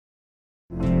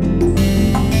Welcome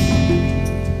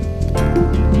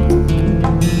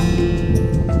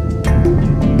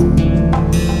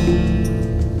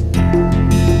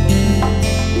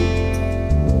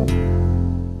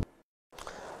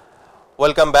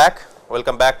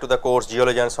back to the course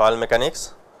Geology and Soil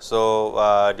Mechanics.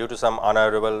 So, due to some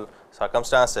unavoidable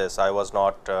circumstances, I was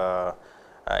not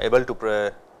able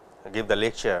to give the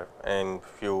lecture in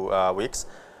few weeks,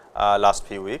 last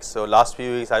few weeks. So, last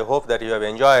few weeks I hope that you have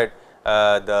enjoyed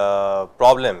the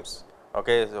problems,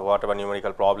 okay. So, whatever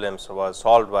numerical problems was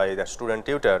solved by the student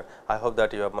tutor, I hope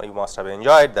that you must have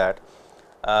enjoyed that.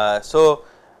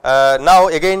 Now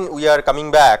again we are coming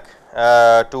back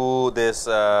to this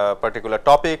particular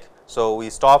topic. So, we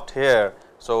stopped here.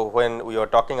 So, when we were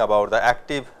talking about the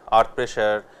active earth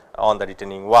pressure on the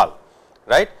retaining wall,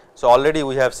 right. So, already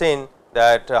we have seen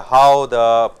that how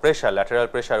the pressure, lateral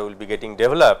pressure will be getting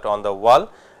developed on the wall,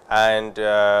 and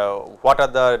what are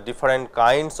the different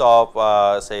kinds of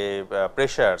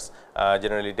pressures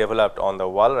generally developed on the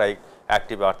wall, right.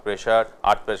 Active earth pressure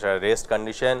rest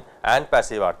condition, and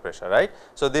passive earth pressure, right.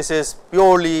 So, this is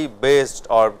purely based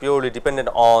or purely dependent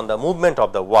on the movement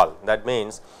of the wall. That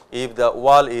means, if the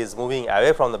wall is moving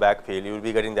away from the backfill, you will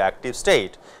be getting the active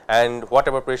state, and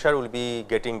whatever pressure will be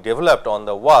getting developed on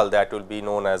the wall, that will be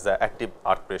known as the active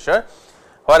earth pressure.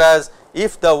 Whereas,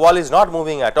 if the wall is not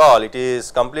moving at all, it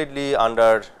is completely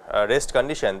under rest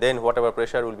condition, then whatever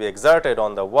pressure will be exerted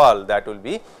on the wall, that will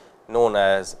be known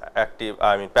as passive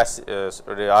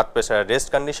earth pressure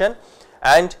rest condition.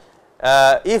 And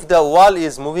if the wall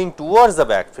is moving towards the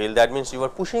backfill, that means you are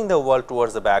pushing the wall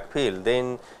towards the backfill,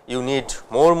 then you need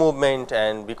more movement,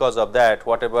 and because of that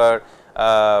whatever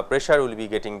pressure will be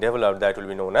getting developed, that will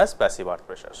be known as passive earth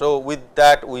pressure. So, with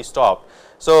that we stopped.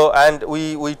 So, and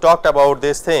we talked about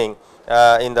this thing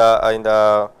in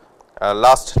the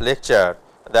last lecture,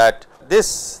 that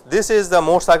this is the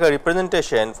Mohr cycle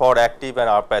representation for active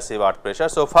and passive earth pressure.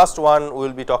 So, first one we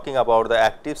will be talking about the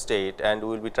active state, and we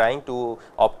will be trying to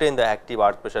obtain the active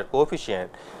earth pressure coefficient,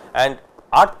 and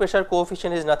earth pressure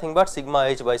coefficient is nothing but sigma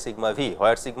h by sigma v,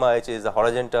 where sigma h is the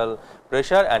horizontal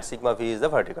pressure and sigma v is the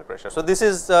vertical pressure. So, this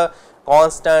is the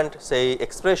constant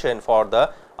expression for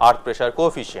the earth pressure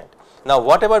coefficient. Now,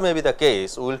 whatever may be the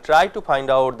case, we will try to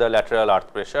find out the lateral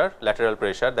earth pressure,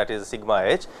 that is sigma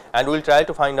h, and we will try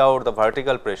to find out the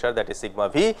vertical pressure, that is sigma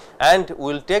v, and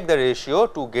we will take the ratio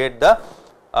to get the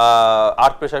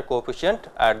earth pressure coefficient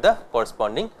at the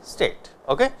corresponding state.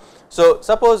 Okay. So,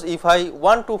 suppose if I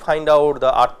want to find out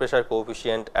the earth pressure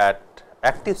coefficient at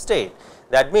active state,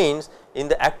 that means in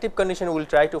the active condition we will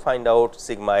try to find out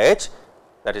sigma h,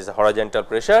 that is the horizontal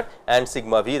pressure, and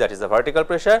sigma v, that is the vertical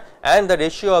pressure, and the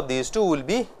ratio of these two will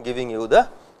be giving you the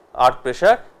earth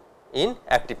pressure in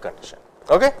active condition.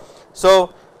 Okay.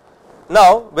 So,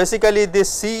 now basically this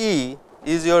CE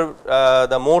is your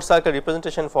the Mohr cycle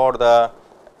representation for the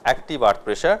active earth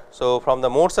pressure. So, from the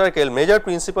Mohr cycle, major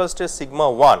principal stress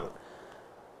sigma 1.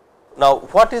 Now,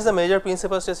 what is the major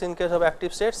principal stress in case of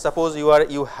active state? Suppose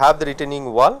you have the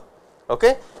retaining wall,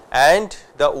 okay, and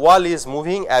the wall is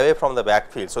moving away from the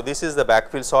backfill. So, this is the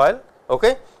backfill soil,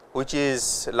 okay, which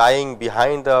is lying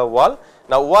behind the wall.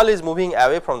 Now, wall is moving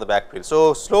away from the backfill.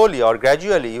 So, slowly or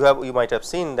gradually, you might have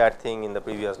seen that thing in the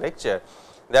previous lecture,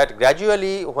 that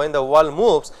gradually when the wall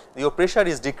moves, your pressure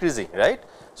is decreasing, right.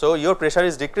 So, your pressure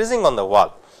is decreasing on the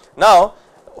wall. Now,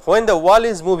 when the wall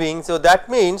is moving, so that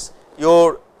means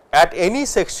your at any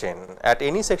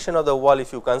section of the wall,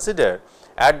 if you consider,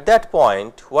 at that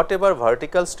point whatever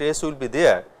vertical stress will be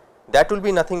there, that will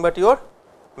be nothing but your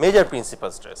major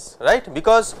principal stress, right,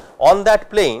 because on that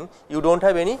plane you do not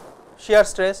have any shear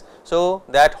stress. So,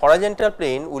 that horizontal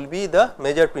plane will be the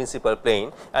major principal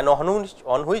plane, and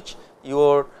on which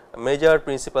your major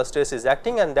principal stress is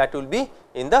acting, and that will be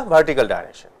in the vertical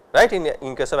direction, right,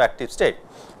 in case of active state.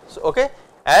 So, okay.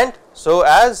 And so,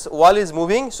 as wall is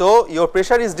moving, so your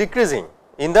pressure is decreasing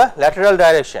in the lateral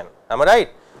direction, am I right?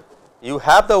 You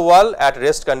have the wall at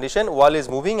rest condition, wall is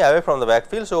moving away from the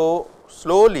backfill. So,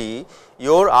 slowly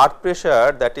your earth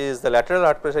pressure, that is the lateral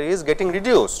earth pressure, is getting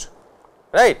reduced,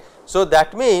 right. So,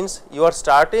 that means you are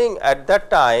starting at that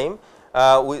time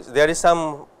there is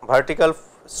some vertical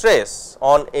stress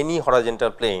on any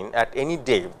horizontal plane at any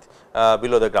depth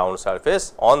below the ground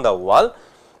surface on the wall.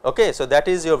 Okay. So, that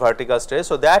is your vertical stress.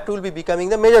 So, that will be becoming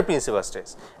the major principal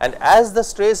stress, and as the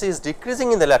stress is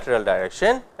decreasing in the lateral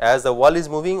direction, as the wall is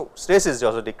moving, stress is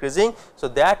also decreasing. So,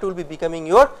 that will be becoming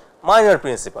your minor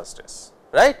principal stress,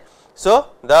 right. So,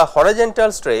 the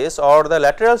horizontal stress or the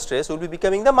lateral stress will be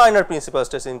becoming the minor principal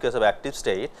stress in case of active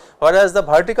state, whereas the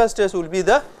vertical stress will be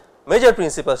the major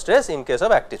principal stress in case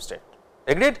of active state.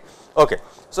 Agreed? Okay.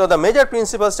 So, the major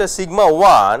principal stress sigma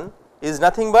 1 is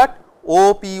nothing but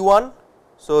OP1.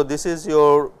 So, this is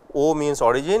your O means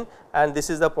origin and this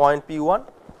is the point P1.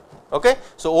 Okay.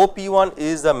 So, OP1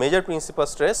 is the major principal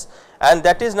stress and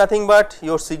that is nothing but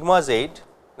your sigma z,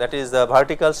 that is the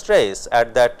vertical stress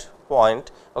at that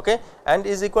point, okay, and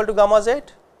is equal to gamma z,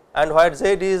 and where z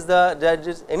is the, that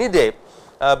is any depth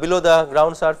below the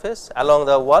ground surface along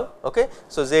the wall. Okay.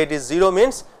 So, z is 0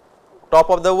 means top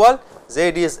of the wall, z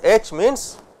is h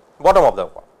means bottom of the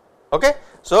wall. Okay.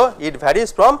 So, it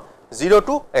varies from 0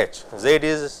 to h, z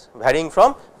is varying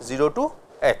from 0 to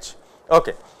h.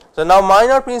 Okay. So, now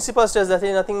minor principal stress, that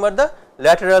is nothing but the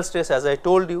lateral stress, as I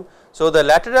told you. So, the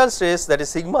lateral stress, that is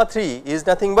sigma 3, is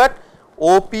nothing but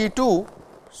OP2.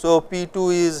 So,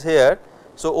 P2 is here.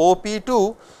 So,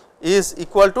 OP2 is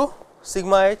equal to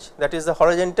sigma h, that is the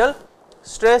horizontal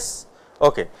stress.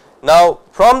 Okay. Now,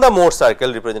 from the Morse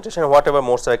circle representation, whatever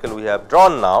Morse circle we have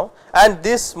drawn now, and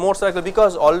this Morse circle,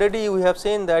 because already we have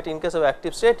seen that in case of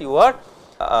active state you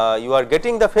are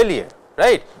getting the failure,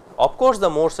 right. Of course, the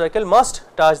Morse circle must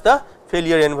touch the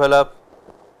failure envelope.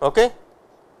 Okay.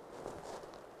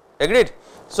 Agreed.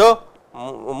 So,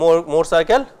 Morse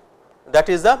circle, that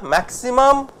is the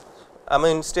maximum, I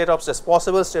mean state of stress,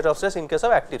 possible state of stress in case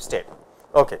of active state.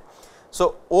 Okay.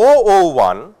 So,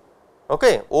 OO1,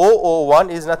 okay,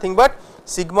 OO1 is nothing but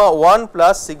sigma 1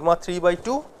 plus sigma 3 by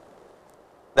 2,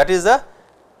 that is the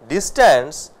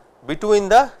distance between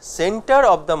the center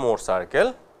of the Morse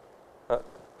circle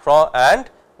from and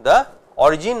the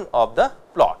origin of the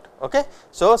plot. Okay.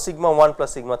 So, sigma 1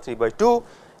 plus sigma 3 by 2.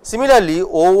 Similarly,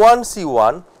 O1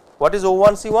 C1, what is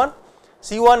O1 C1?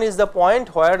 C1 is the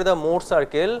point where the Morse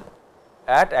circle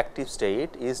at active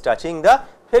state is touching the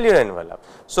failure envelope.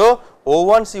 So,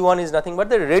 O1 C1 is nothing but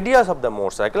the radius of the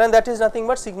Morse circle, and that is nothing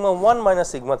but sigma 1 minus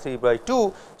sigma 3 by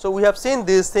 2. So, we have seen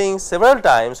these things several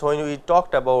times when we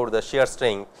talked about the shear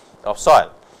strength of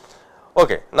soil.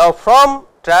 Okay. Now, from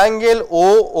triangle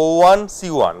O1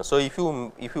 C1. So, if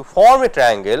you form a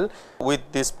triangle with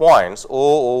these points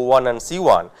O1 and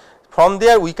C1, from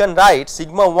there we can write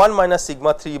sigma 1 minus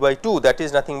sigma 3 by 2, that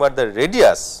is nothing but the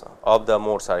radius of the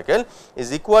Morse circle,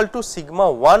 is equal to sigma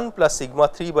 1 plus sigma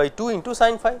 3 by 2 into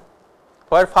sin phi,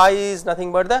 where phi is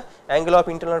nothing but the angle of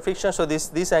internal friction. So,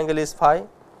 this angle is phi.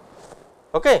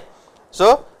 Okay.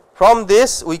 So, from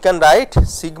this we can write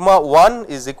sigma 1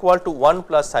 is equal to 1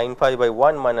 plus sin phi by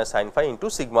 1 minus sin phi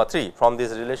into sigma 3. From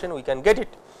this relation we can get it.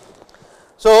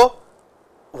 So,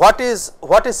 what is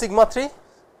sigma 3?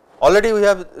 Already we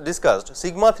have discussed,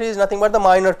 sigma 3 is nothing but the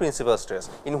minor principal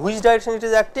stress. In which direction it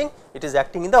is acting? It is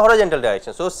acting in the horizontal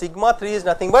direction. So, sigma 3 is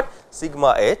nothing but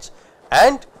sigma h,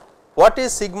 and what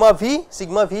is sigma v?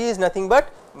 Sigma v is nothing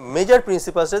but major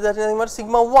principal stress, that is nothing but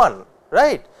sigma 1,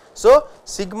 right. So,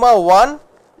 sigma 1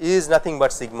 is nothing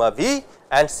but sigma v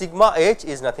and sigma h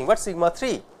is nothing but sigma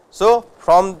 3. So,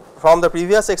 from the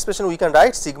previous expression we can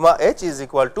write sigma h is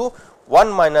equal to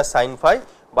 1 minus sin phi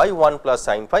by 1 plus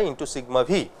sin phi into sigma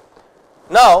v.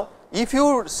 Now, if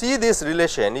you see this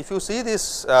relation,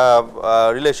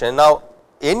 relation, now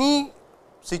any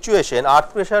situation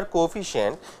earth pressure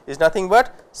coefficient is nothing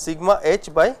but sigma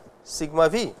h by sigma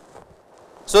v.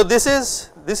 So, this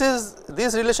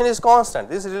relation is constant,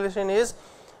 this relation is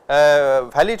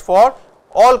valid for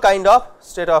all kind of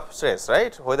state of stress,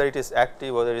 right, whether it is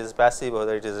active, whether it is passive,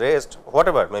 whether it is rest,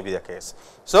 whatever may be the case.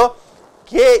 So,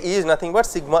 k is nothing but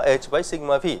sigma h by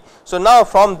sigma v. So, now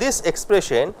from this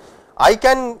expression I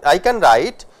can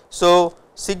write, so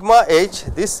sigma h,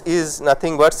 this is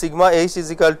nothing but sigma h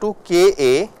is equal to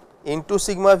ka into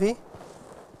sigma v,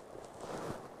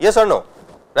 yes or no,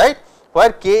 right,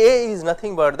 where ka is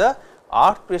nothing but the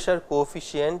earth pressure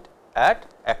coefficient at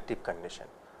active condition,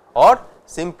 or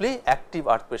simply active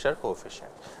earth pressure coefficient,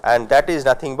 and that is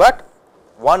nothing but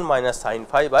 1 minus sin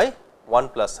phi by 1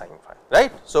 plus sin phi,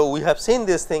 right. So, we have seen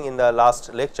this thing in the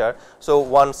last lecture. So,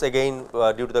 once again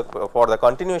due to for the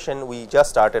continuation we just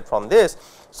started from this.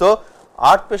 So,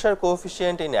 earth pressure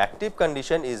coefficient in active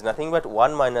condition is nothing but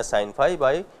 1 minus sin phi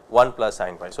by 1 plus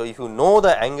sin phi. So, if you know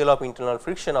the angle of internal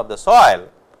friction of the soil,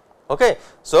 okay,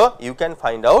 so you can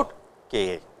find out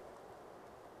Ka.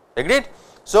 Agreed?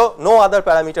 So, no other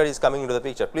parameter is coming into the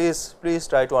picture, please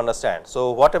try to understand.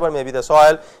 So, whatever may be the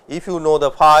soil, if you know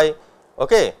the phi,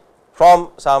 okay,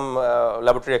 from some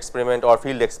laboratory experiment or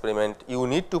field experiment, you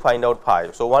need to find out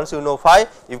phi. So, once you know phi,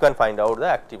 you can find out the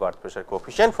active earth pressure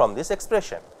coefficient from this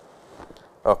expression.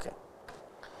 Okay.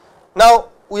 Now,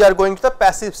 we are going to the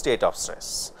passive state of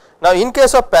stress. Now, in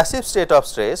case of passive state of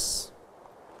stress,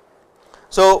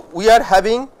 so we are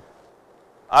having,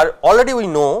 already we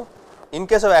know, in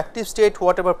case of active state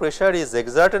whatever pressure is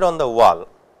exerted on the wall,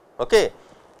 Okay.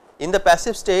 In the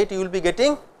passive state you will be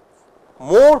getting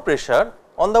more pressure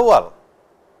on the wall,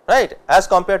 right, as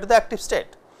compared to the active state.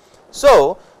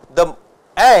 So,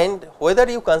 and whether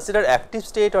you consider active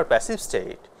state or passive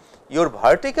state, your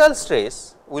vertical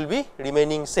stress will be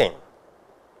remaining same.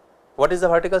 What is the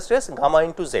vertical stress? Gamma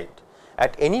into z.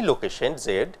 At any location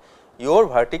z, your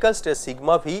vertical stress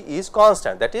sigma v is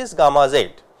constant, that is gamma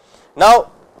z.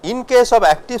 Now, in case of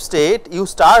active state, you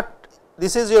start,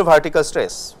 this is your vertical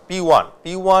stress P1,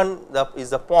 P1 is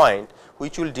the point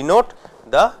which will denote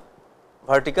the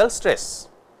vertical stress.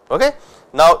 Okay.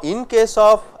 Now, in case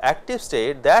of active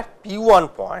state, that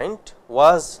P1 point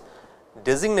was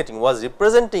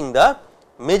representing the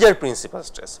major principal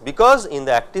stress, because in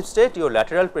the active state your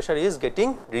lateral pressure is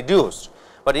getting reduced,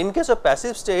 but in case of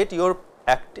passive state your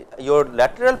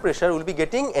lateral pressure will be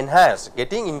getting enhanced,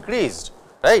 getting increased,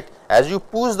 right. As you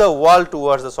push the wall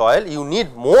towards the soil, you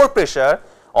need more pressure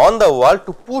on the wall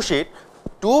to push it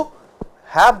to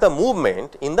have the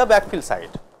movement in the backfill side.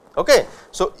 Okay.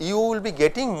 So, you will be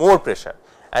getting more pressure,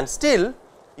 and still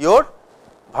your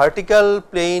vertical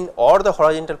plane or the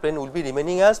horizontal plane will be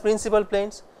remaining as principal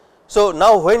planes. So,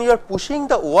 now when you are pushing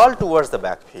the wall towards the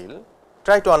backfill,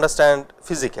 try to understand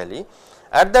physically,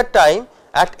 at that time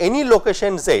at any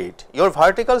location z, your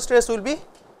vertical stress will be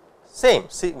same,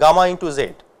 see, gamma into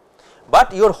z,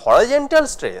 but your horizontal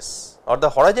stress or the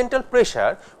horizontal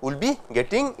pressure will be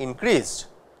getting increased,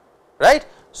 right.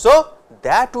 So,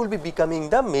 that will be becoming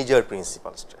the major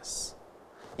principal stress.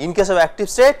 In case of active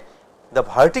state, the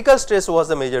vertical stress was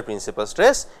the major principal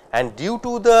stress, and due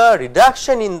to the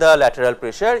reduction in the lateral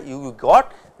pressure, you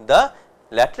got the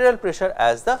lateral pressure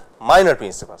as the minor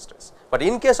principal stress. But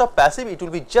in case of passive, it will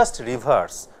be just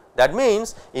reverse. That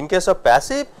means, in case of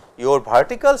passive, your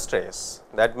vertical stress,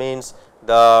 that means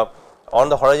on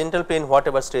the horizontal plane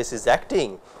whatever stress is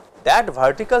acting, that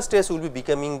vertical stress will be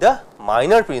becoming the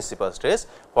minor principal stress,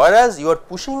 whereas you are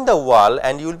pushing the wall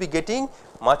and you will be getting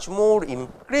much more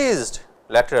increased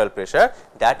lateral pressure,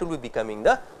 that will be becoming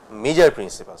the major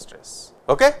principal stress.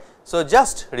 Okay. So,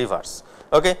 just reverse.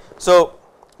 Okay. So,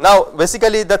 now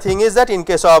basically the thing is that in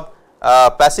case of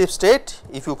passive state,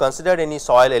 if you consider any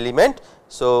soil element,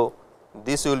 so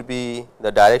this will be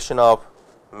the direction of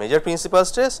major principal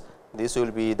stress, this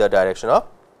will be the direction of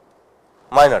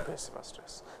minor principal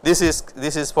stress. This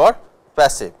is for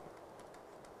passive.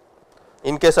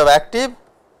 In case of active,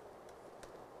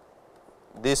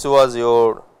 this was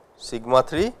your sigma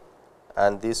 3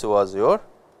 and this was your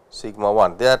sigma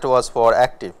 1, that was for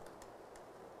active,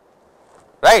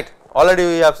 right, already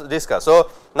we have discussed.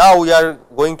 So, now we are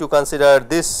going to consider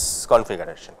this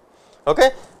configuration.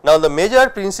 Okay. Now, the major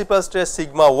principal stress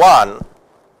sigma 1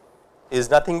 is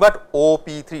nothing but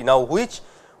OP3. Now, which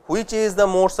is the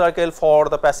Mohr circle for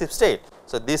the passive state?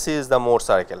 So, this is the Mohr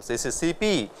circle, this is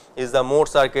Cp is the Mohr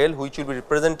circle which will be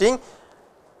representing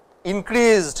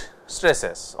increased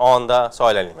stresses on the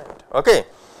soil element. Okay.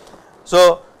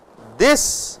 So,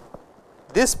 this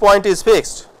point is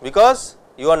fixed because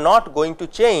you are not going to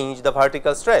change the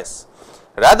vertical stress,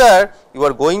 rather you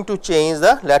are going to change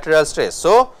the lateral stress.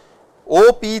 So,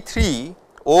 OP3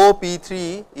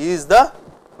 is the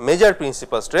major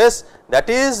principal stress, that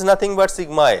is nothing but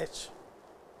sigma h,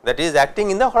 that is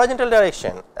acting in the horizontal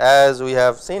direction as we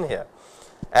have seen here,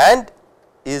 and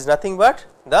is nothing but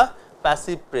the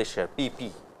passive pressure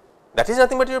Pp, that is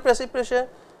nothing but your passive pressure,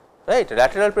 right.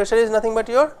 Lateral pressure is nothing but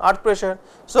your earth pressure.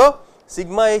 So,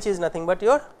 sigma h is nothing but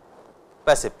your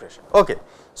passive pressure. Okay.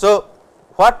 So,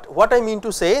 what I mean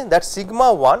to say that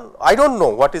sigma 1, I do not know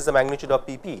what is the magnitude of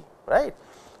Pp, right.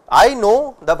 I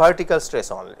know the vertical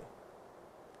stress only,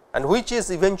 and which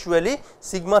is eventually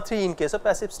sigma 3 in case of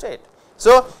passive state.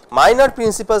 So, minor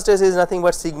principal stress is nothing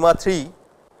but sigma 3,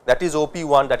 that is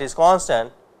OP1, that is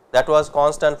constant, that was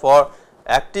constant for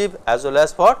active as well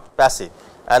as for passive,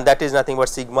 and that is nothing but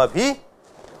sigma v,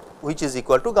 which is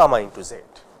equal to gamma into z.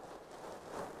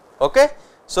 Okay.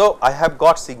 So, I have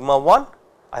got sigma 1,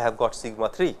 I have got sigma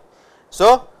 3.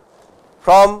 So,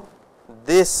 from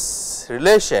this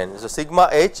relation, so sigma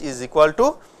h is equal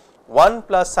to 1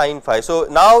 plus sin phi. So,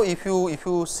 now if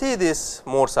you see this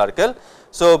Mohr circle,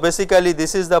 so basically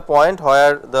this is the point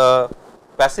where the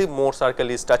passive Mohr circle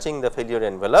is touching the failure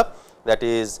envelope, that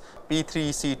is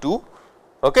P3C2.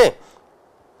 Okay.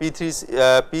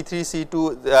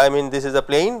 P3C2, I mean this is the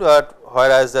plane, but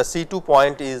whereas the C2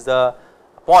 point is the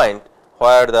point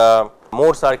where the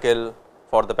Mohr circle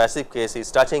for the passive case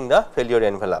is touching the failure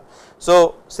envelope.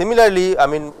 So, similarly, I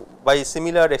mean by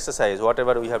similar exercise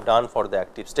whatever we have done for the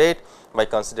active state, by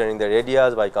considering the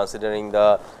radius, by considering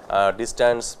the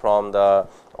distance from the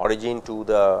origin to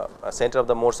the center of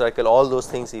the Mohr circle, all those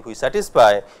things if we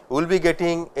satisfy, we will be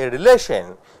getting a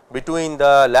relation between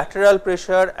the lateral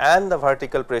pressure and the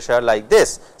vertical pressure like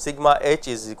this: sigma h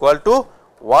is equal to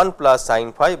 1 plus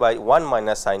sin phi by 1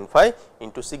 minus sin phi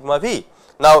into sigma v.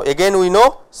 Now, again we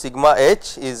know sigma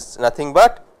h is nothing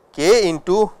but k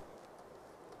into,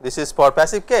 this is for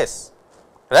passive case,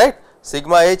 right.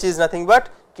 Sigma h is nothing but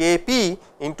Kp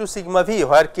into sigma v,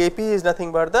 where Kp is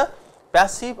nothing but the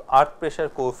passive earth pressure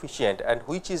coefficient, and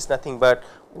which is nothing but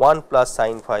 1 plus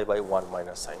sin phi by 1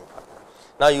 minus sin phi.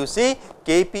 Now, you see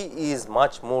Kp is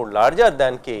much more larger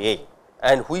than Ka,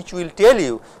 and which will tell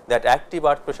you that active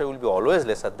earth pressure will be always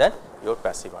lesser than your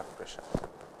passive earth pressure.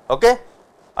 Okay?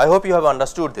 I hope you have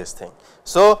understood this thing.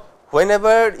 So,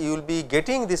 whenever you will be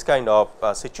getting this kind of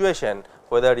situation,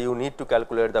 whether you need to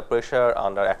calculate the pressure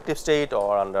under active state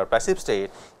or under passive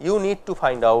state, you need to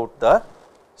find out the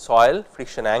soil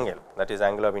friction angle, that is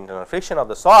angle of internal friction of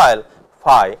the soil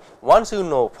phi. Once you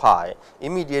know phi,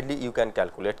 immediately you can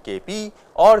calculate Kp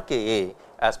or Ka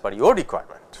as per your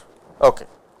requirement. Okay.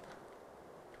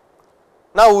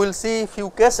 Now, we will see few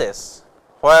cases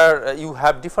where you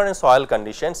have different soil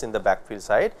conditions in the backfill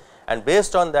side, and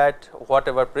based on that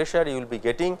whatever pressure you will be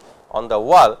getting on the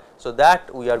wall. So,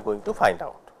 that we are going to find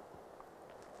out.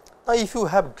 Now, if you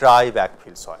have dry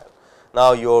backfill soil,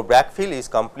 now your backfill is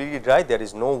completely dry, there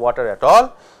is no water at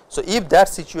all. So, if that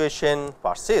situation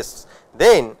persists,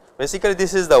 then basically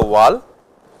this is the wall,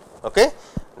 okay.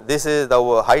 This is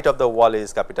the height of the wall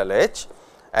is capital H,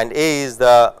 and A is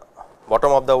the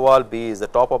bottom of the wall, B is the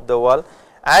top of the wall,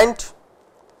 and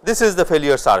this is the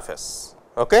failure surface,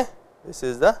 okay. This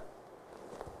is the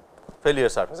failure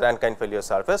surface, Rankine failure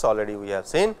surface, already we have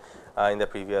seen in the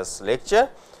previous lecture.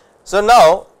 So,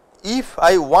 now if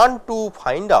I want to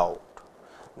find out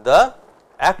the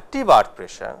active earth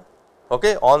pressure,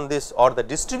 okay, on this, or the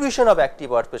distribution of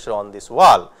active earth pressure on this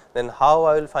wall, then how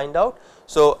I will find out?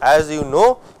 So, as you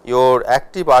know, your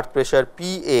active earth pressure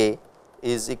P A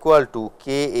is equal to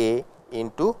K A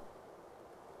into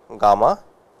gamma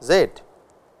z,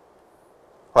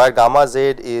 where gamma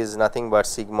z is nothing but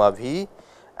sigma v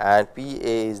and P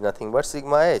A is nothing but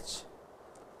sigma h,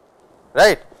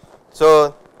 right.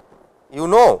 So, you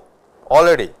know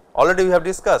already we have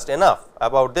discussed enough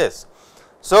about this.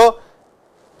 So,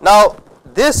 now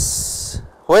this,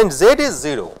 when z is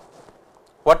 0,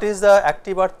 what is the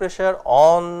active earth pressure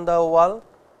on the wall?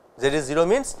 Z is 0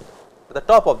 means the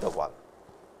top of the wall.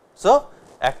 So,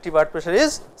 active earth pressure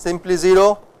is simply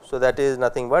 0. So, that is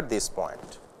nothing but this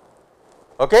point.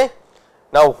 Okay.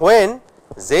 Now, when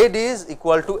z is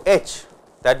equal to h,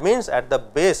 that means at the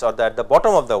base or at the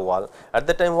bottom of the wall, at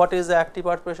the time what is the active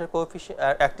earth pressure coefficient,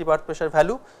 active earth pressure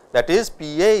value, that is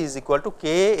P A is equal to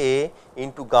K A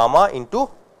into gamma into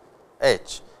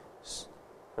h,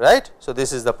 right. So,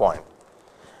 this is the point,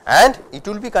 and it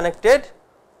will be connected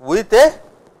with a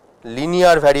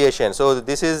linear variation. So,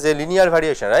 this is a linear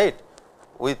variation, right.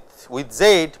 With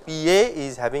z, P A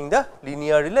is having the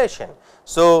linear relation.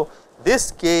 So,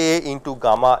 this K A into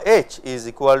gamma h is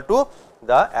equal to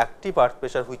the active earth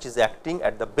pressure which is acting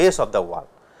at the base of the wall,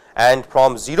 and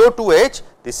from 0 to h,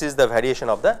 this is the variation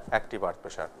of the active earth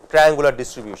pressure, triangular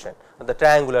distribution, the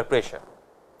triangular pressure.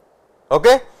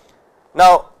 Okay.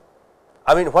 Now,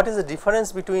 I mean what is the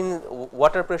difference between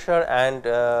water pressure and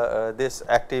this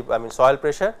active, I mean soil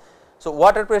pressure? So,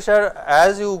 water pressure,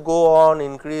 as you go on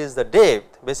increase the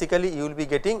depth, basically you will be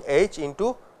getting h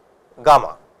into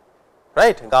gamma,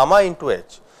 right, gamma into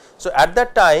h. So, at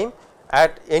that time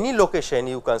at any location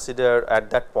you consider at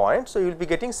that point, so you will be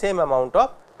getting same amount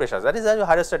of pressure, that is your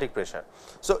hydrostatic pressure.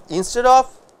 So, instead of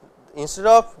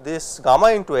this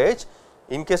gamma into h,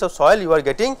 in case of soil you are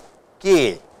getting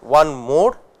K, one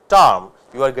more term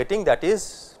you are getting, that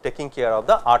is taking care of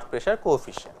the earth pressure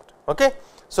coefficient. Okay.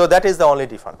 So, that is the only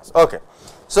difference. Okay.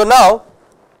 So, now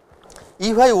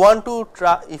if I want to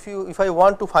if I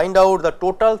want to find out the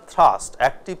total thrust,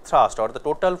 active thrust or the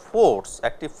total force,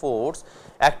 active force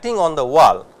acting on the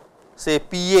wall, say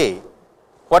P A,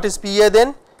 what is P A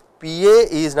then? P A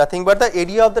is nothing but the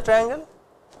area of the triangle.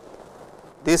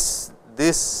 This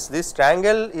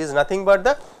triangle is nothing but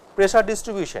the pressure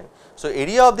distribution. So,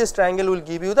 area of this triangle will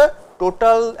give you the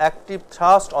total active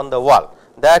thrust on the wall,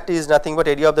 that is nothing but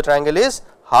area of the triangle is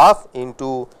half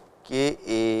into K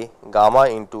A gamma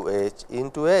into h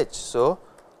into h. So,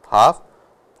 half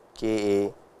K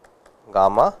A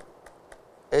gamma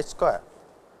h square.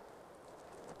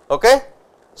 Okay.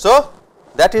 So,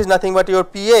 that is nothing but your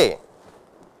P A.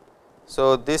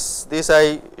 So, this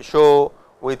I show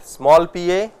with small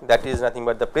pa, that is nothing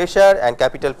but the pressure, and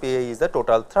capital Pa is the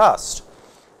total thrust.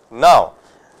 Now,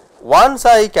 once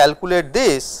I calculate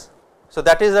this, so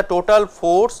that is the total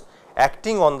force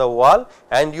acting on the wall,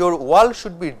 and your wall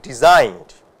should be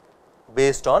designed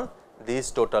based on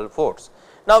this total force.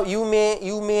 Now, you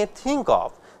may think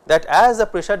of that as the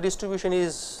pressure distribution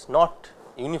is not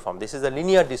uniform, this is a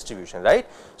linear distribution, right.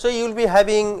 So, you will be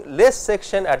having less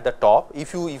section at the top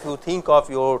if you think of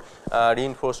your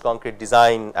reinforced concrete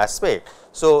design aspect.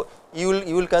 So, you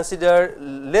will consider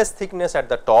less thickness at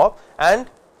the top and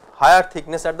higher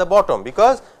thickness at the bottom,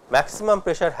 because maximum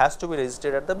pressure has to be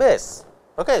resisted at the base.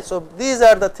 Okay. So, these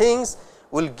are the things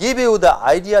will give you the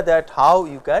idea that how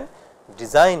you can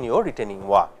design your retaining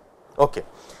wall. Okay.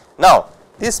 Now,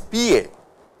 this Pa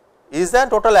is the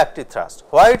total active thrust.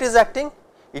 Why it is acting?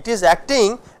 It is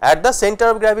acting at the center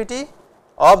of gravity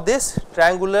of this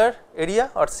triangular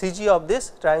area or CG of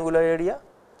this triangular area.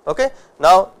 Okay.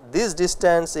 Now, this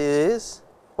distance is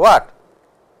what?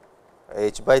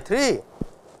 H by 3.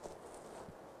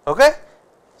 Okay.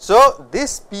 So,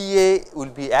 this Pa will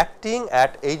be acting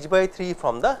at H by 3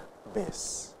 from the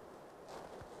base.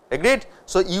 Agreed?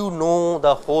 So, you know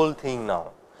the whole thing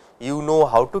now. You know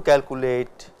how to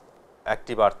calculate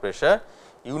active earth pressure,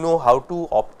 you know how to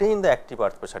obtain the active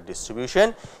earth pressure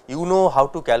distribution, you know how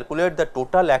to calculate the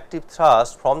total active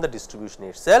thrust from the distribution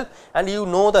itself, and you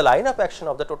know the line of action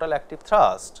of the total active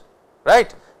thrust,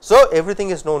 right. So,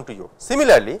 everything is known to you.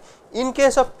 Similarly, in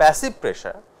case of passive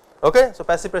pressure, okay, so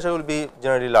passive pressure will be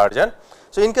generally larger.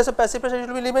 So, in case of passive pressure it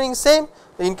will be remaining same.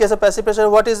 In case of passive pressure,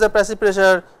 what is the passive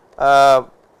pressure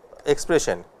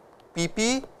expression?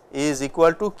 Pp is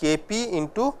equal to Kp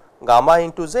into gamma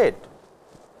into Z,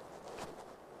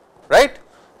 right.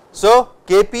 So,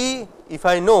 Kp if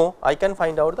I know, I can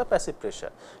find out the passive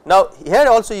pressure. Now, here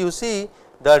also you see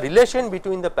the relation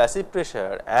between the passive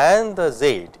pressure and the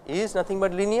Z is nothing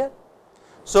but linear.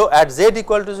 So, at Z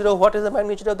equal to 0, what is the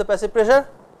magnitude of the passive pressure?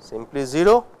 Simply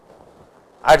 0.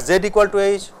 At Z equal to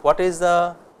H, what is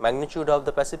the magnitude of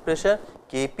the passive pressure?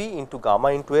 Kp into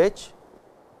gamma into H.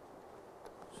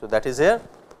 So, that is here,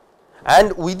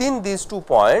 and within these 2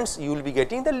 points you will be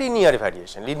getting the linear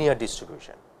variation, linear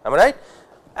distribution, am I right,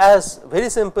 as very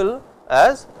simple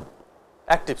as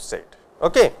active state.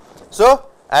 Okay. So,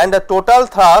 and the total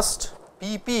thrust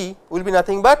Pp will be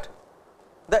nothing but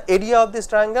the area of this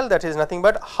triangle, that is nothing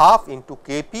but half into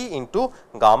Kp into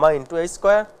gamma into H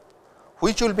square,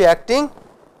 which will be acting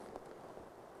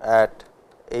at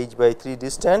H by 3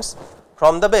 distance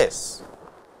from the base.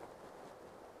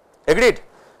 Agreed.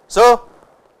 So,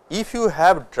 if you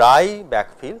have dry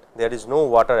backfill, there is no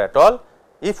water at all.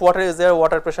 If water is there,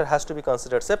 water pressure has to be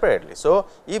considered separately. So,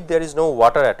 if there is no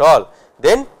water at all,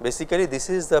 then basically this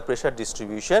is the pressure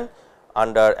distribution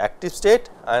under active state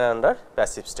and under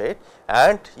passive state,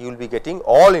 and you will be getting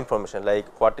all information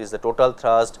like what is the total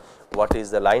thrust, what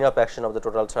is the line of action of the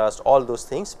total thrust, all those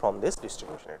things from this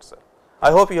distribution itself.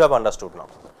 I hope you have understood now.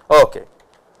 Okay.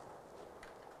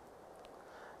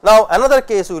 Now, another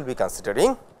case we will be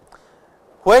considering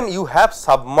when you have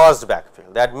submerged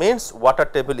backfill, that means water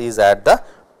table is at the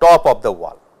top of the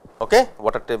wall. Okay,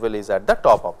 water table is at the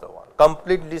top of the wall,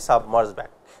 completely submerged back.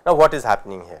 Now, what is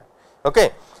happening here? Okay.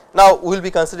 Now, we will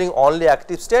be considering only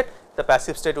active state, the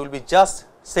passive state will be just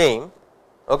same,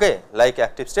 okay, like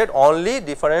active state, only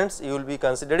difference you will be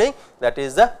considering, that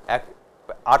is the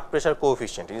earth pressure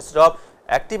coefficient. Instead of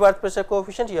active earth pressure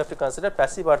coefficient, you have to consider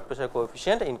passive earth pressure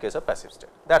coefficient in case of passive state,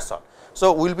 that is all.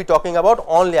 So, we will be talking about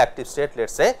only active state, let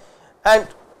us say, and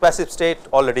passive state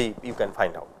already you can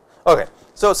find out. Okay.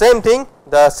 So, same thing,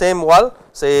 the same wall,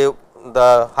 say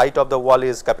the height of the wall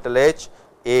is capital H,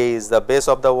 A is the base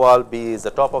of the wall, B is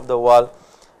the top of the wall.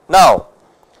 Now,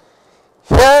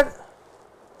 here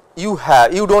you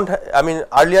have, you do not, I mean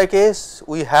earlier case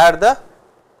we had the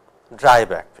dry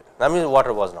backfill, I mean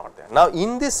water was not there. Now,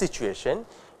 in this situation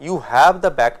you have the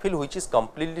backfill which is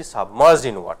completely submerged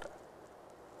in water.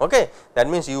 Okay. That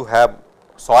means, you have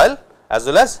soil as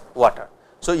well as water.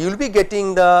 So, you will be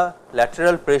getting the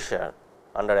lateral pressure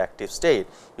under active state,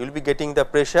 you will be getting the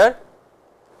pressure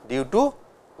due to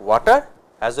water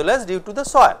as well as due to the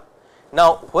soil.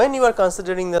 Now, when you are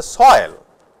considering the soil,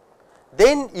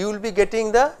 then you will be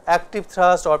getting the active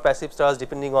thrust or passive thrust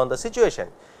depending on the situation,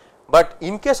 but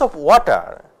in case of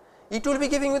water it will be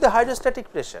giving you the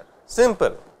hydrostatic pressure,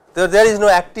 simple. There is no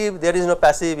active, there is no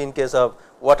passive in case of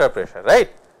water pressure, right.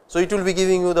 So, it will be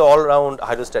giving you the all round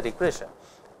hydrostatic pressure.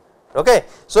 Okay.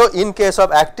 So, in case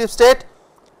of active state,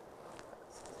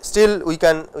 still we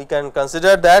can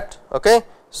consider that. Okay.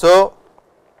 So,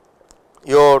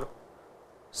 your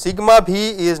sigma V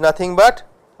is nothing but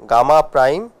gamma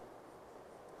prime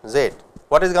z.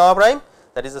 What is gamma prime?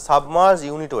 That is the submerged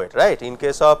unit weight, right. In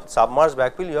case of submerged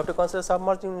backfill, you have to consider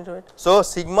submerged unit weight. So,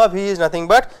 sigma v is nothing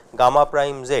but gamma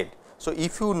prime z. So,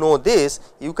 if you know this,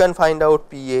 you can find out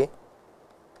P A,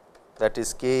 that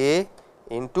is K A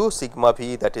into sigma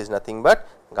v, that is nothing but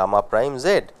gamma prime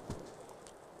z.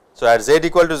 So, at z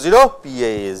equal to 0, P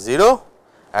A is 0,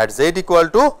 at z equal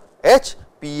to h,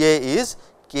 P A is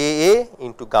K A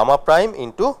into gamma prime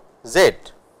into z.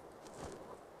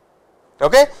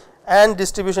 Okay. And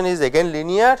distribution is again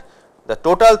linear. The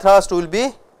total thrust will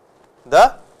be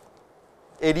the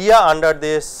area under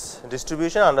this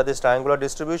distribution, under this triangular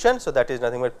distribution. So, that is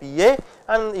nothing but P A,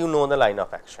 and you know the line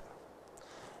of action.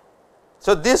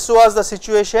 So, this was the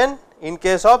situation in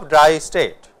case of dry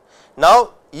state.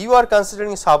 Now, you are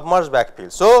considering submerged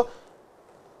backfill. So,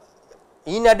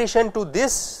 in addition to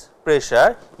this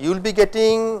pressure, you will be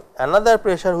getting another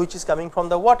pressure which is coming from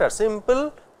the water,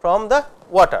 simple from the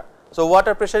water. So,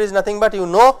 water pressure is nothing but, you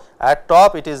know, at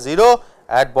top it is 0,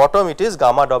 at bottom it is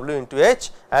gamma W into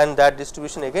H, and that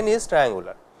distribution again is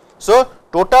triangular. So,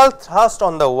 total thrust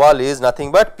on the wall is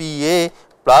nothing but P A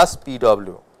plus P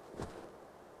W.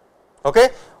 Okay.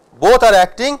 Both are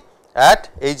acting at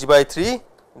h by 3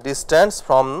 distance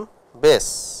from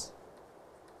base,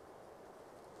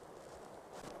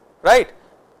 right,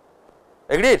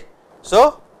 agreed.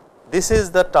 So, this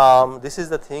is the term, this is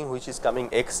the thing which is coming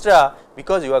extra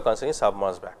because you are considering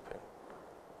submerged backfill.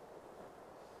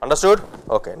 Understood?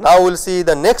 Okay. Now, we will see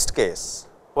the next case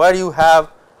where you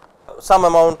have some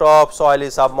amount of soil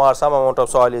is submerged, some amount of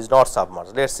soil is not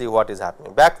submerged. Let us see what is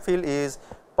happening. Backfill is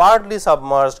partly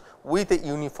submerged with a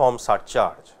uniform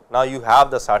surcharge. Now, you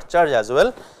have the surcharge as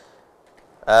well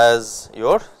as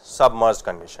your submerged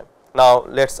condition. Now,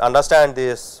 let us understand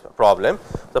this problem.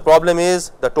 The problem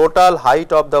is the total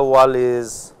height of the wall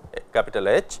is capital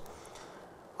H,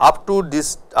 up to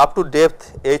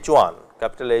depth H1,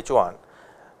 capital H1,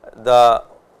 the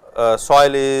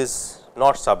soil is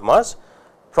not submerged.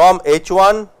 From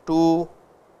H1 to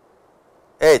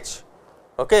H,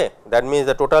 okay, that means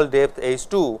the total depth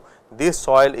H2, this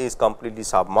soil is completely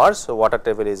submerged. So, water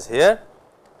table is here.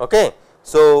 Okay.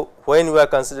 So, when we are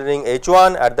considering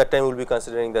H1, at that time we will be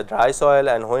considering the dry soil,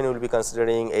 and when we will be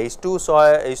considering H2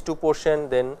 soil, H2 portion,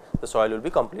 then the soil will be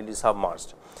completely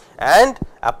submerged. And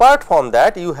apart from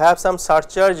that, you have some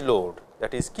surcharge load,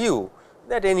 that is Q,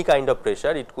 that any kind of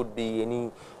pressure, it could be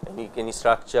any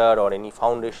structure or any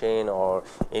foundation or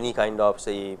any kind of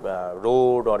say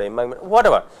road or embankment,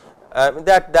 whatever,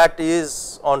 that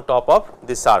is on top of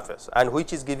this surface, and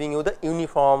which is giving you the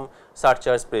uniform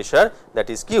surcharge pressure, that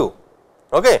is Q.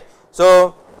 Okay.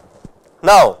 So,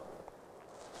 now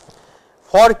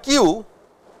for Q,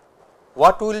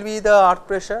 what will be the earth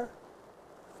pressure?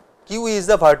 Q is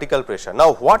the vertical pressure.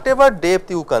 Now, whatever depth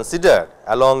you consider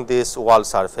along this wall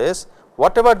surface,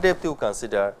 whatever depth you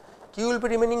consider, Q will be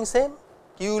remaining same,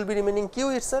 Q will be remaining Q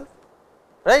itself,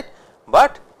 right.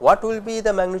 But what will be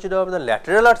the magnitude of the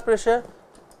lateral earth pressure?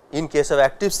 In case of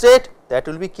active state, that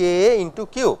will be K A into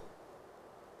Q.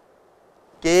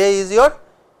 K A is your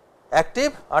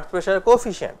active earth pressure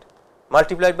coefficient,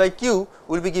 multiplied by Q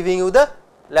will be giving you the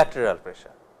lateral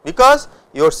pressure, because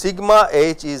your sigma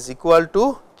H is equal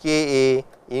to K A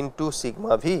into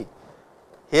sigma V.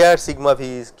 Here sigma V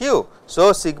is Q.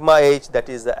 So, sigma H, that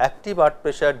is the active earth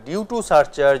pressure due to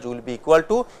surcharge, will be equal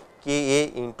to K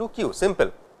A into Q,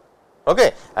 simple.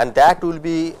 Okay. And that will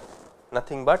be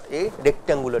nothing but a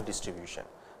rectangular distribution.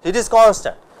 So, it is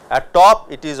constant. At top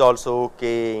it is also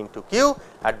K into Q,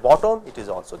 at bottom it is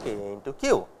also K into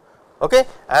Q. Okay.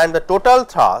 And the total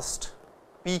thrust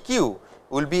P Q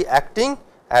will be acting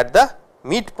at the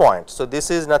midpoint. So, this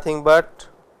is nothing but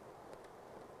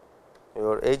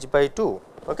your H by 2.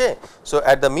 Okay. So,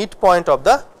 at the midpoint of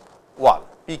the wall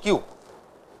P Q.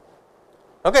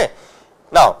 Okay.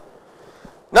 Now,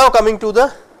 coming to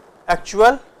the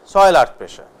actual soil earth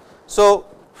pressure. So,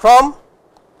 from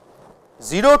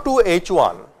 0 to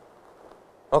H1,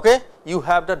 okay, you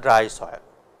have the dry soil.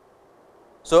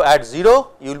 So, at 0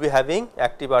 you will be having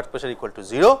active earth pressure equal to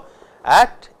 0,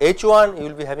 at H1 you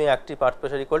will be having active earth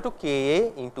pressure equal to K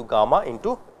A into gamma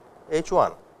into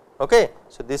H1. Okay.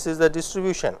 So, this is the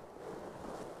distribution,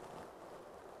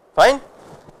 fine.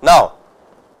 Now,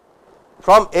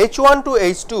 from H1 to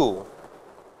H2,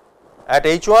 at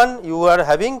H1 you are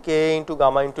having K into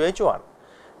gamma into H1.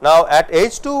 Now, at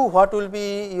H2 what will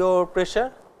be your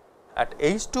pressure? At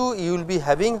H2 you will be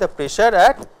having the pressure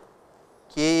at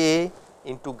K A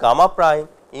into gamma prime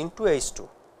into H2,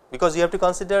 because you have to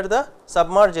consider the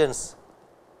submergence,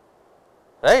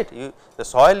 right. The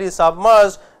soil is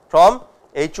submerged from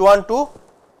H1 to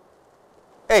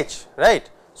H, right.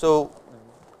 So,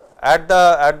 at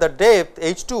the depth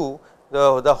H2,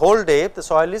 the whole depth the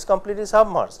soil is completely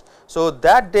submerged. So,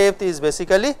 that depth is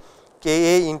basically Ka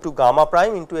into gamma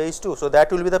prime into H2. So,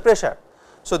 that will be the pressure.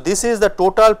 So, this is the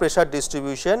total pressure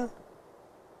distribution,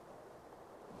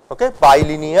 okay,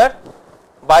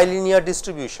 bilinear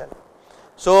distribution.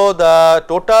 So, the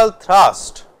total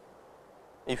thrust,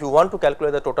 if you want to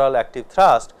calculate the total active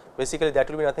thrust, basically that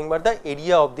will be nothing but the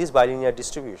area of this bilinear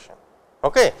distribution.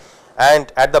 Okay.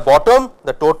 And at the bottom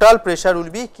the total pressure will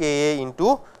be Ka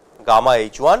into gamma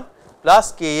H1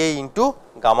 plus Ka into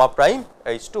gamma prime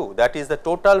H2, that is the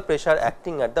total pressure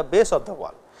acting at the base of the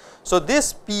wall. So,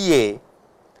 this Pa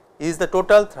is the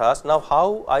total thrust. Now,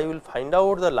 how I will find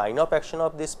out the line of action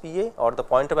of this Pa or the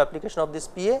point of application of this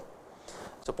Pa?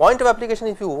 So, point of application,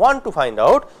 if you want to find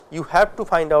out, you have to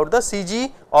find out the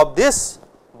Cg of this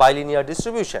bilinear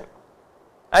distribution,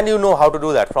 and you know how to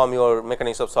do that from your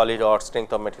mechanics of solid or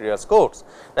strength of materials course,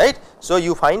 right. So,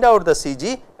 you find out the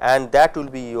Cg and that will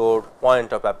be your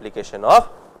point of application of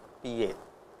Pa.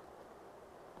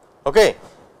 Okay.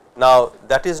 Now,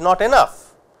 that is not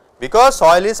enough, because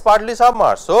soil is partly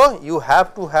submerged. So, you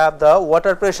have to have the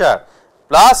water pressure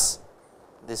plus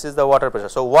this is the water pressure.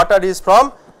 So, water is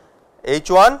from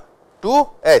H1 to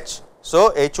H.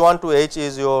 So, H1 to H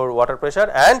is your water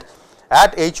pressure, and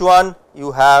at H1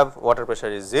 you have water pressure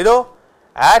is 0,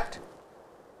 at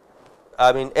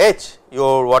H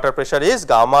your water pressure is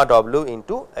gamma W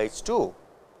into H2.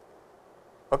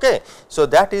 Okay. So,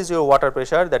 that is your water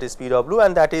pressure, that is Pw,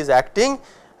 and that is acting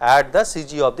at the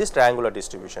Cg of this triangular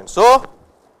distribution. So,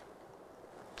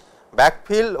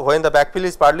 backfill, when the backfill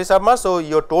is partly submerged, so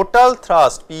your total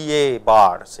thrust Pa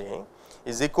bar say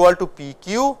is equal to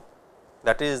Pq,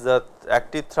 that is the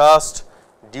active thrust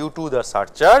due to the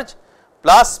surcharge,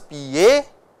 plus Pa,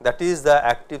 that is the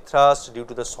active thrust due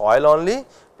to the soil only,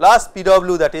 plus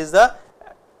Pw, that is the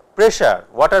pressure,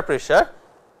 water pressure,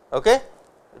 okay,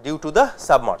 due to the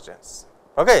submergence,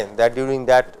 okay, that during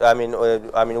that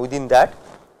within that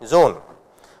zone.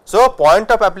 So, point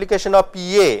of application of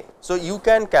Pa, so you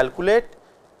can calculate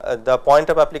the point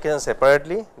of application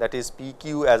separately, that is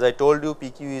Pq, as I told you,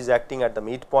 Pq is acting at the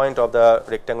midpoint of the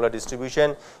rectangular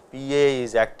distribution, Pa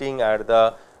is acting at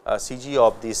the Cg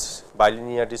of this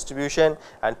bilinear distribution,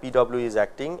 and Pw is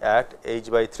acting at h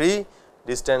by 3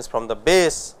 distance from the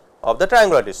base of the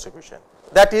triangular distribution.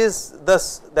 That is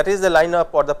the line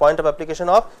up or the point of application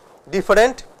of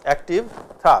different active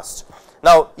thrust.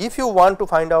 Now, if you want to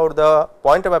find out the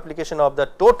point of application of the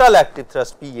total active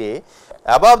thrust Pa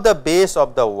above the base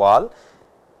of the wall,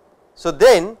 so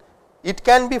then it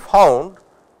can be found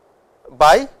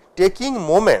by taking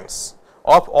moments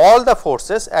of all the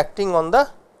forces acting on the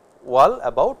wall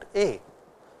about A.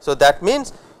 So, that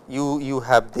means you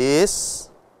have this,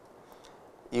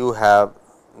 you have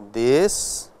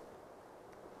this,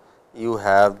 you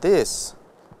have this.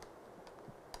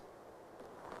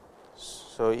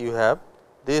 So, you have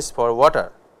this for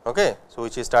water, okay. So,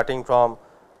 which is starting from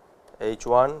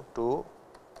H1 to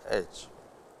H,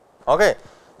 okay.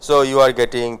 So, you are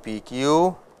getting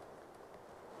Pq,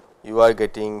 you are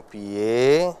getting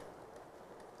Pa,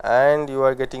 and you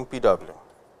are getting Pw,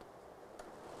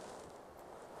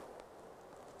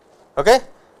 okay.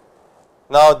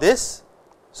 Now, this,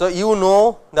 so you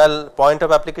know the point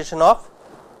of application of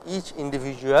each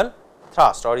individual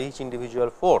thrust or each individual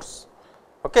force,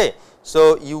 okay.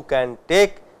 So, you can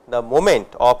take the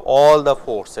moment of all the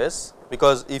forces,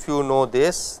 because if you know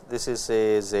this is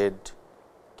say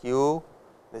Zq,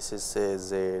 this is say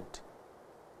Za,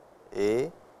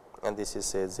 and this is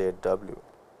say Zw.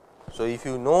 So, if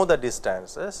you know the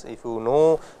distances, if you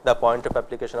know the point of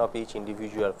application of each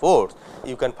individual force,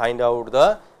 you can find out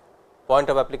the point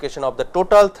of application of the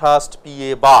total thrust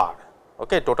Pa bar,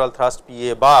 okay, total thrust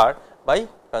Pa bar by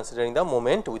considering the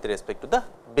moment with respect to the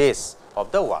base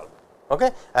of the wall,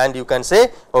 okay. And you can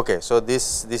say, okay, so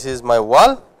this is my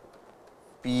wall,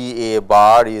 Pa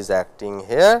bar is acting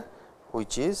here,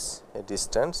 which is a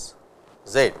distance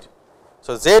Z.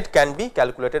 So, Z can be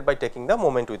calculated by taking the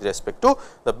moment with respect to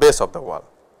the base of the wall.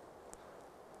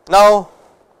 Now,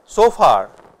 so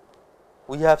far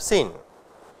we have seen,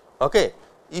 okay,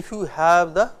 if you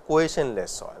have the cohesionless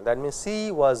soil, that means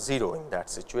C was 0 in that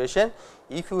situation.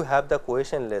 If you have the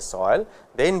cohesionless soil,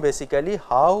 then basically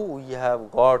how we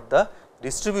have got the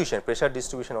distribution, pressure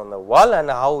distribution on the wall, and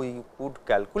how we could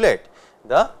calculate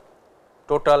the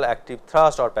total active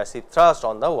thrust or passive thrust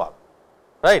on the wall,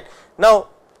 right. Now,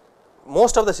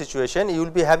 most of the situation you will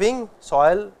be having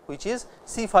soil which is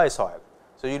C phi soil.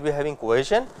 So, you will be having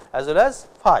cohesion as well as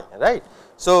phi, right.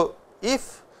 So,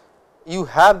 if you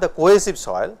have the cohesive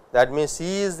soil, that means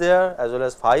C is there as well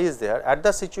as phi is there, at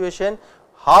the situation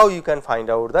how you can find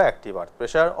out the active earth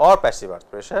pressure or passive earth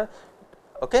pressure.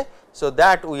 Okay. So,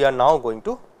 that we are now going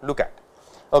to look at.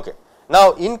 Okay.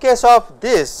 Now, in case of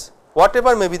this,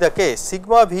 whatever may be the case,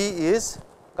 sigma v is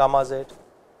gamma z,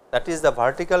 that is the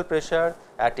vertical pressure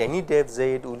at any depth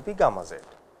z will be gamma z.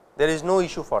 There is no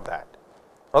issue for that.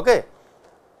 Okay.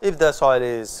 If the soil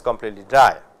is completely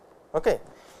dry. Okay.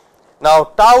 Now,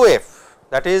 tau f,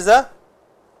 that is the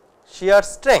shear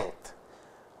strength.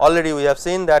 Already we have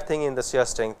seen that thing in the shear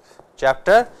strength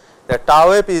chapter, that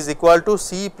tau f is equal to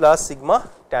C plus sigma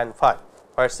tan phi,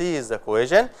 where C is the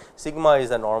cohesion, sigma is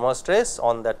the normal stress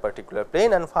on that particular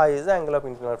plane, and phi is the angle of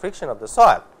internal friction of the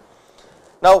soil.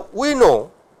 Now, we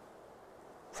know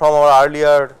from our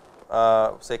earlier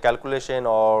say calculation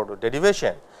or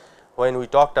derivation, when we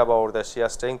talked about the shear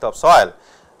strength of soil.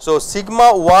 So,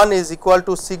 sigma 1 is equal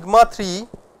to sigma 3.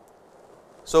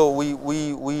 So,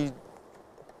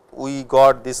 we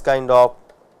got this kind of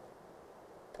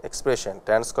expression,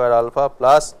 tan square alpha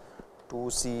plus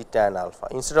 2c tan alpha.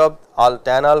 Instead of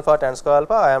tan alpha tan square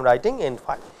alpha, I am writing n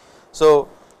phi. So,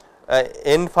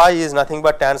 n phi is nothing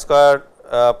but tan square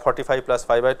 45 plus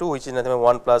phi by 2, which is nothing but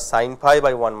 1 plus sin phi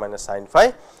by 1 minus sin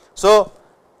phi. So,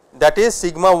 that is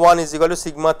sigma 1 is equal to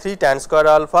sigma 3 tan square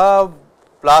alpha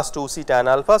plus 2c tan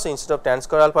alpha. So, instead of tan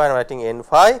square alpha, I am writing n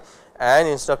phi, and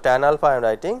instead of tan alpha, I am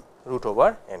writing root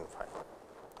over n phi,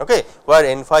 okay, where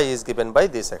n phi is given by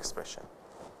this expression.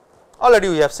 Already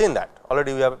we have seen that,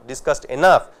 already we have discussed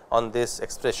enough on this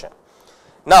expression.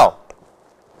 Now,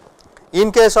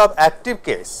 in case of active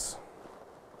case,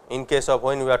 in case of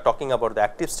when we are talking about the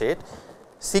active state,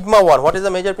 sigma 1, what is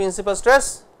the major principal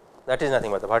stress? That is nothing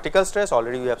but the vertical stress,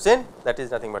 already we have seen, that is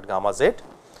nothing but gamma z.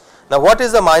 Now, what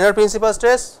is the minor principal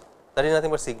stress? That is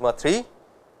nothing but sigma 3,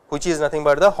 which is nothing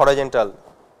but the horizontal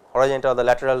the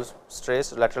lateral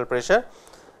stress, lateral pressure,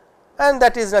 and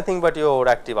that is nothing but your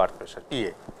active earth pressure,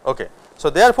 Pa. Okay. So,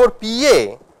 therefore,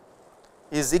 Pa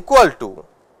is equal to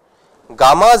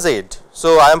gamma z.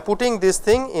 So, I am putting this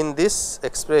thing in this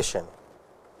expression.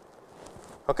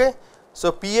 Okay.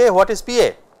 So, Pa, what is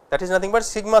Pa? That is nothing but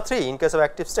sigma 3 in case of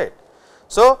active state.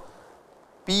 So,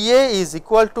 Pa is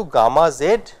equal to gamma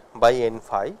z by n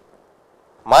phi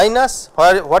minus,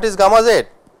 what is gamma z?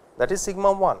 That is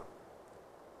sigma 1,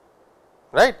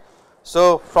 right.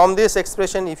 So, from this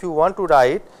expression, if you want to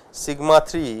write sigma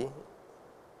 3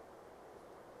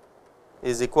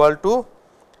 is equal to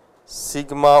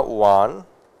sigma 1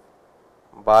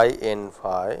 by n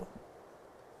phi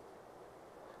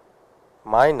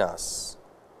minus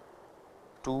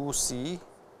 2c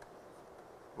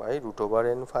by root over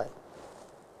n phi.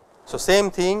 So, same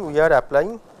thing we are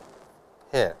applying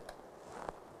here.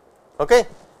 Okay.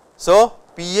 So,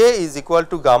 Pa is equal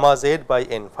to gamma z by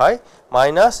n phi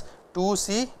minus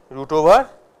 2c root over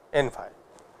n phi.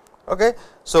 Okay.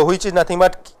 So, which is nothing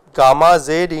but gamma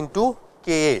z into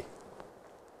Ka.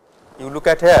 You look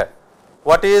at here,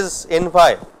 what is n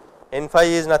phi? N phi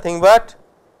is nothing but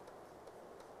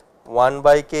 1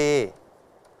 by Ka,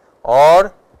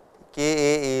 or Ka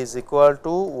is equal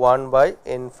to 1 by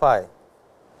n phi.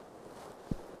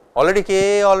 Already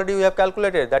Ka already we have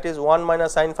calculated, that is 1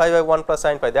 minus sin phi by 1 plus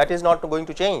sin phi, that is not going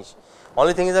to change.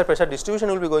 Only thing is that pressure distribution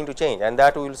will be going to change, and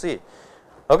that we will see.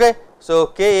 Okay. So,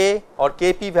 Ka or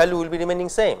Kp value will be remaining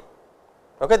same.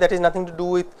 Okay. That is nothing to do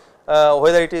with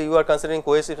whether it is you are considering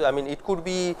cohesive. I mean, it could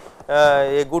be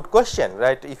a good question,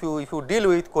 right. If you deal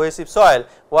with cohesive soil,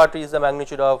 what is the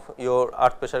magnitude of your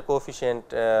earth pressure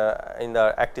coefficient in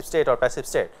the active state or passive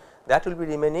state? That will be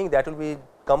remaining, that will be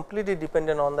completely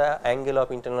dependent on the angle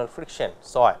of internal friction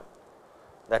soil,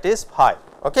 that is phi.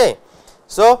 Okay.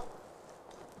 So,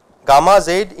 gamma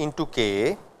z into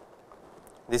Ka,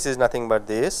 this is nothing but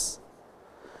this,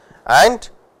 and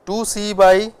 2c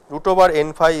by root over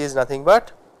n phi is nothing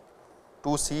but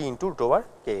 2c into root over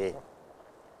Ka.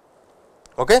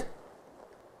 Okay.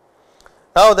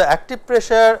 Now, the active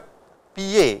pressure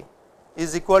Pa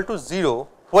is equal to 0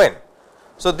 when?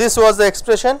 So, this was the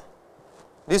expression.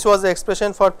 This was the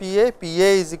expression for Pa. Pa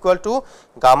is equal to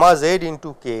gamma z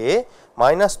into Ka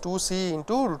minus 2c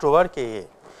into root over Ka.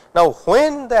 Now,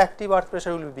 when the active earth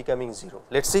pressure will be becoming 0?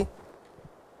 Let us see.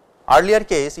 Earlier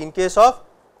case, in case of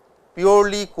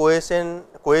purely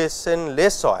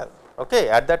cohesionless soil, okay,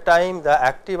 at that time the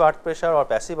active earth pressure or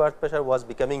passive earth pressure was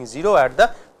becoming 0 at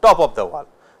the top of the wall,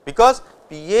 because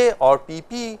Pa or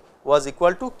Pp was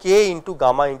equal to K into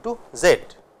gamma into Z.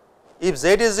 If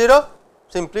Z is 0,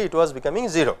 simply it was becoming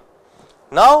 0.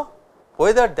 Now,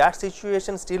 whether that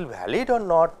situation still valid or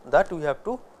not, that we have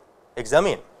to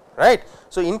examine, right.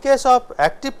 So, in case of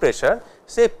active pressure,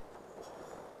 say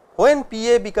when Pa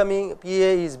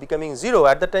is becoming 0,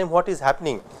 at that time what is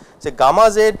happening? Say gamma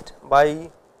z by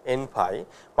n phi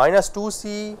minus 2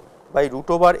 c by root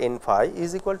over n phi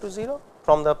is equal to 0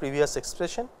 from the previous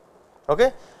expression.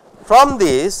 Okay. From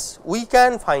this we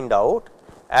can find out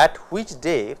at which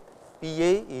depth Pa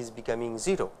is becoming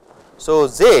 0. So,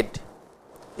 z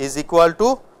is equal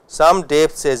to some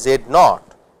depth, say z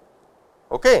naught,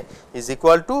 okay, is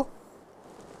equal to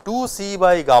 2 c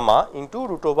by gamma into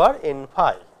root over n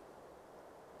phi.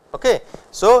 Okay.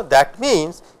 So, that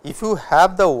means if you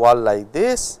have the wall like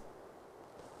this,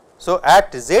 so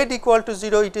at z equal to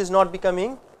 0 it is not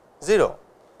becoming 0.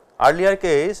 Earlier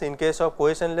case, in case of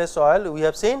cohesionless soil, we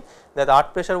have seen that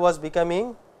earth pressure was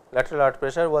becoming, lateral earth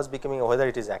pressure was becoming, whether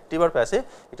it is active or passive,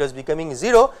 it was becoming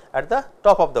 0 at the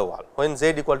top of the wall when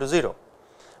z equal to 0.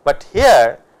 But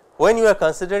here when you are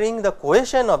considering the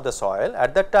cohesion of the soil,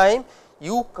 at that time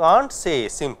you can't say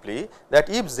simply that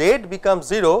if z becomes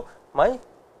 0, my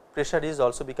pressure is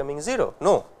also becoming 0.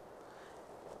 No.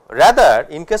 Rather,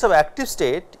 in case of active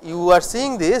state, you are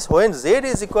seeing this when z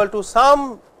is equal to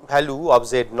some value of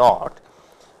z naught,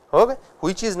 okay,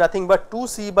 which is nothing but 2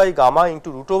 c by gamma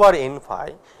into root over n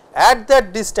phi. At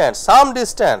that distance, some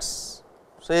distance,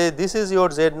 say this is your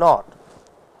z naught,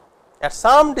 at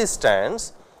some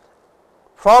distance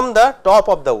from the top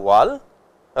of the wall,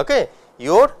 okay,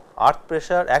 your earth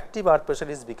pressure, active earth pressure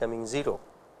is becoming 0.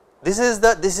 This is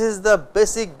the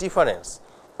basic difference,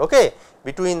 okay,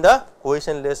 between the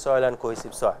cohesionless soil and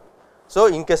cohesive soil. So,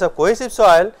 in case of cohesive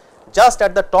soil, just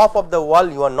at the top of the wall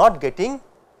you are not getting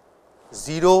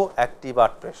 0 active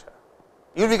earth pressure,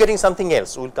 you will be getting something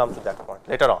else, we will come to that point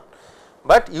later on,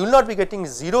 but you will not be getting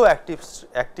 0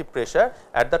 active pressure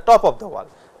at the top of the wall,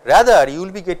 rather you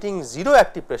will be getting 0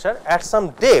 active pressure at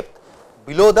some depth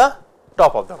below the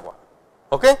top of the wall.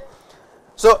 Okay.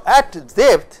 So, at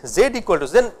depth z equal to,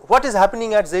 then what is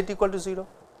happening at z equal to 0?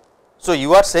 So,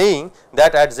 you are saying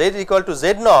that at z equal to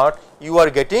z naught you are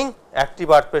getting active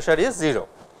earth pressure is 0.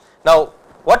 Now,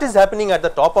 what is happening at the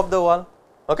top of the wall?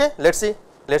 Okay, let us see,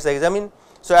 let us examine.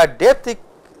 So, at depth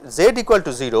z equal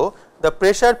to 0, the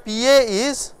pressure Pa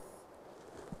is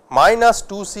minus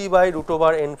 2 c by root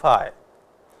over n phi.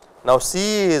 Now, c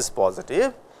is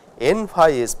positive, n phi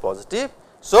is positive.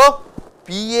 So,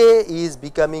 Pa is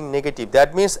becoming negative,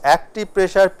 that means active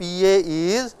pressure Pa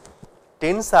is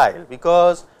tensile,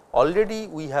 because already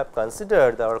we have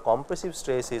considered that our compressive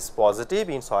stress is positive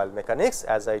in soil mechanics,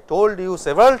 as I told you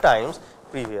several times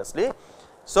previously.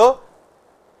 So,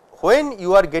 when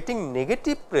you are getting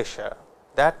negative pressure,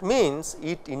 that means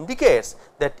it indicates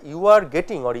that you are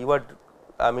getting, or you are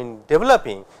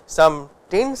developing some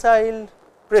tensile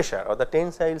pressure or the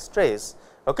tensile stress,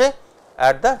 okay,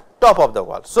 at the top of the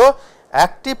wall. So,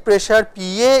 active pressure Pa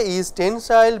is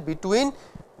tensile between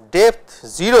depth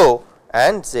 0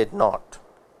 and z naught.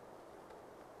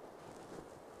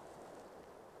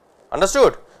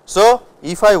 Understood? So,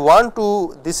 if I want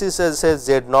to, this is say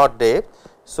z naught depth.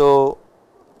 So,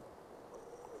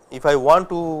 if I want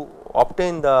to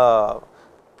obtain the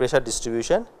pressure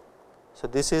distribution, so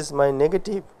this is my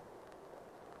negative.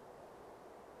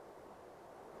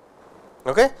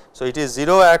 Okay. So, it is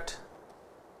 0 at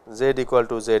z equal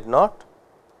to z naught,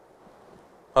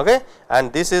 okay,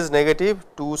 and this is negative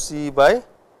 2 c by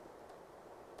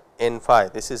n phi,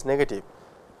 this is negative.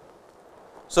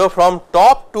 So, from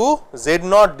top to z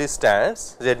naught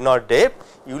distance, z naught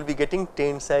depth, you will be getting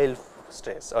tensile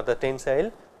stress or the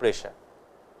tensile pressure.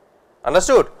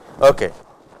 Understood? Okay.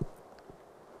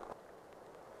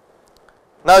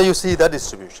 Now, you see the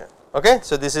distribution. Okay.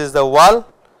 So, this is the wall,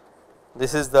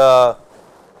 this is the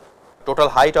total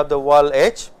height of the wall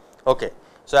h. Okay.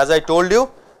 So, as I told you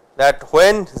that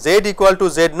when z equal to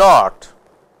z naught,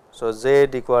 so z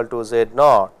equal to z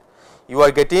naught, you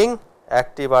are getting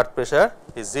active earth pressure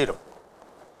is 0.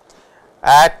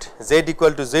 At z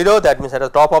equal to 0, that means at the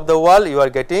top of the wall you are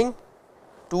getting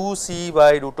 2 c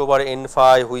by root over n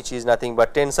phi, which is nothing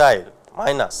but tensile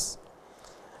minus.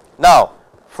 Now,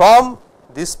 from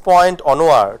this point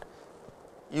onward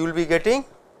you will be getting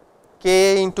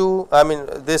k into,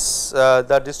 this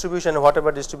the distribution,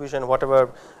 whatever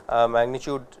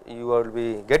magnitude you will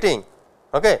be getting.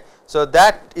 Okay. So,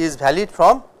 that is valid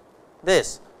from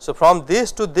this. So, from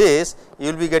this to this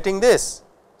you will be getting this.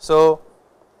 So,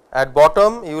 at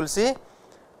bottom you will see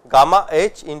gamma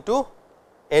h into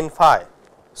n phi.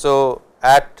 So,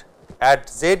 at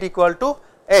z equal to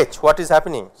h, what is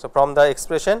happening? So, from the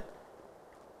expression,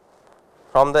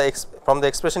 from the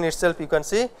expression itself you can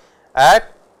see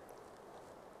at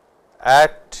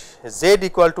z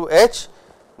equal to h,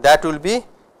 that will be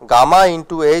gamma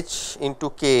into h into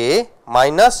Ka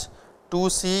minus 2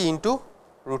 c into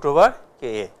root over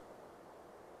Ka.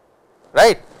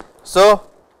 right. So,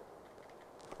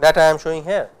 that I am showing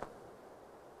here.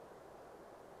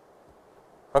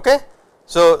 Okay.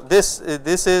 So, this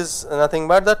is nothing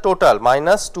but the total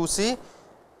minus 2C.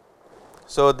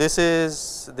 So, this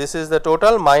is the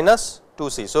total minus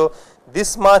 2C. So,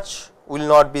 this much will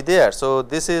not be there. So,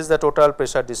 this is the total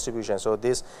pressure distribution. So,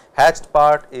 this hatched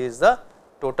part is the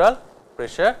total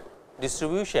pressure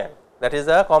distribution, that is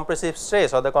the compressive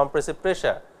stress or the compressive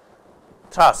pressure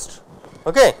thrust.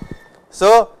 Okay.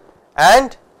 So,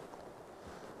 and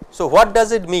so what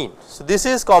does it mean? So, this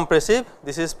is compressive,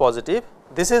 this is positive,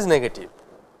 this is negative.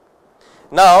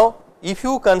 Now, if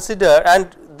you consider,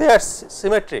 and they are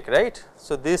symmetric, right.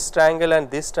 So, this triangle and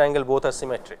this triangle both are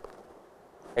symmetric,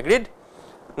 agreed.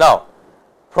 Now,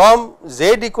 from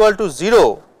z equal to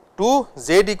 0 to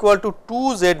z equal to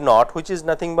 2 z naught, which is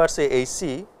nothing but say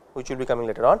AC, which will be coming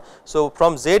later on. So,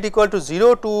 from z equal to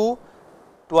 0 to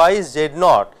twice z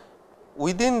naught,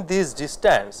 within this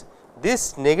distance,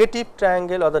 this negative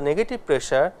triangle or the negative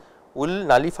pressure will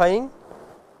nullifying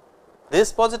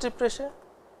this positive pressure,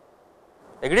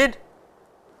 agreed.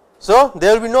 So,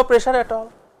 there will be no pressure at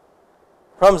all.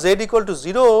 From z equal to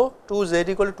 0 to z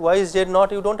equal to twice z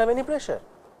naught, you do not have any pressure.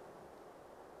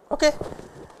 Okay.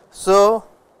 So,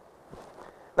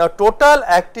 now total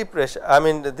active pressure, I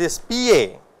mean this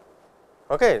PA,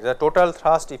 okay, the total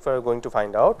thrust if you are going to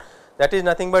find out, that is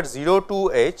nothing but 0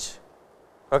 to h,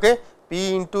 okay,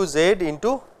 P into Z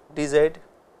into dz,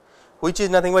 which is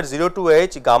nothing but 0 to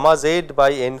h gamma z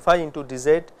by n phi into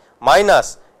dz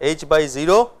minus h by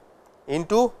 0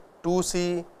 into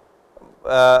 2c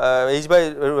h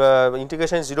by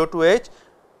integration 0 to h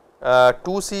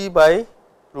 2c by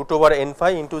root over n phi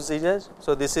into zz.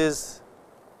 So, this is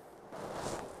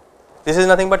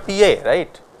nothing but PA,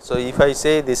 right. So, if I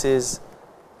say this is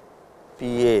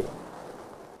PA,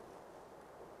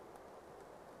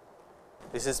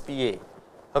 this is PA.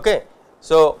 Okay.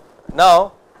 So,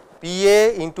 now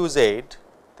PA into Z,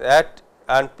 that,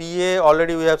 and PA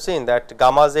already we have seen that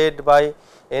gamma z by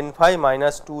n phi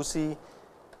minus 2c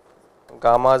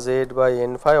gamma z by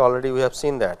n phi, already we have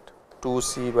seen that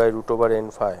 2c by root over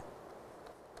n phi.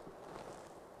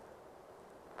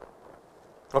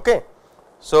 Okay.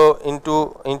 So,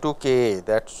 into Ka,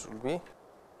 that should be,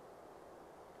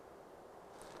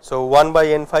 so 1 by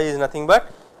n phi is nothing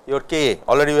but your Ka,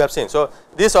 already we have seen. So,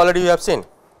 this already we have seen,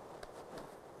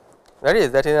 that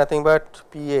is nothing but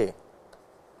PA.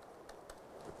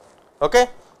 Okay.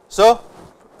 So,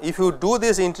 if you do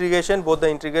this integration, both the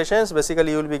integrations,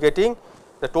 basically you will be getting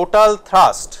the total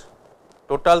thrust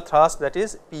that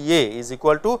is PA is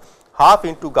equal to half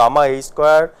into gamma h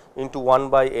square into 1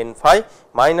 by n phi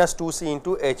minus 2c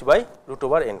into h by root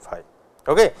over n phi.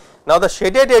 Okay. Now, the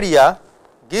shaded area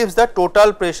gives the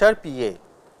total pressure PA.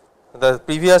 The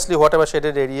previously whatever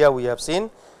shaded area we have seen,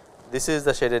 this is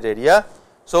the shaded area.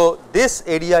 So, this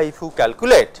area if you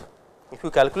calculate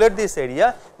this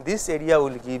area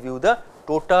will give you the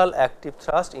total active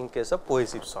thrust in case of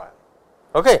cohesive soil,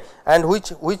 okay, and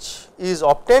which is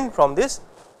obtained from this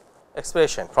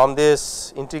expression, from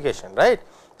this integration, right.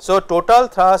 So, total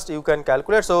thrust you can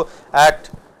calculate. So, at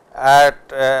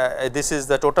this is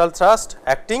the total thrust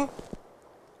acting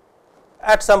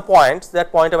at some points,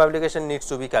 that point of application needs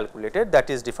to be calculated, that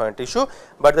is different issue,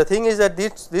 but the thing is that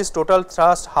this total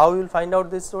thrust, how you will find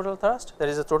out this total thrust, that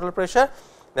is the total pressure,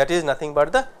 that is nothing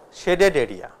but the shaded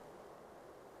area.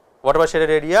 Whatever shaded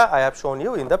area I have shown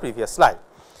you in the previous slide.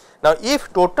 Now,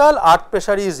 if total earth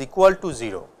pressure is equal to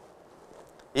 0,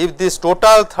 if this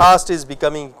total thrust is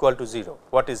becoming equal to 0,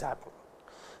 what is happening?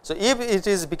 So, if it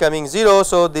is becoming 0,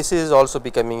 so this is also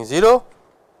becoming 0,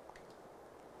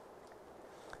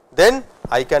 then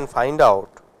I can find out,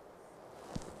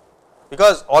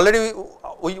 because already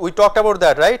we talked about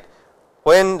that, right,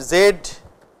 when z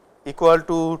equal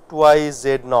to twice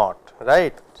z naught,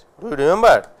 right, do you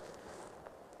remember,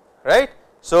 right.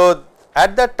 So,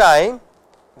 at that time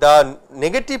the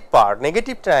negative part,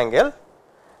 negative triangle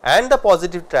and the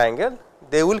positive triangle,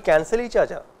 they will cancel each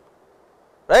other,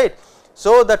 right.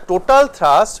 So, the total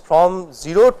thrust from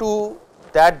 0 to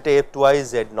that depth twice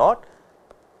z naught,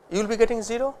 you will be getting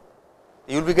 0,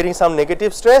 you will be getting some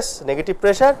negative stress, negative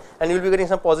pressure, and you will be getting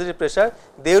some positive pressure,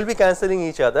 they will be cancelling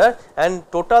each other and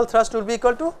total thrust will be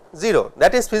equal to 0.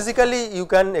 That is physically you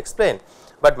can explain,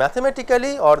 but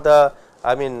mathematically or the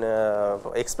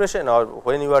expression, or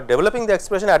when you are developing the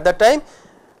expression at that time,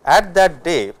 at that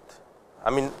depth,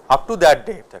 up to that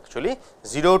depth actually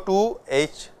 0 to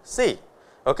hc,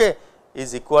 okay,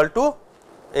 is equal to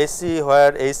AC,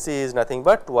 where AC is nothing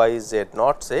but twice z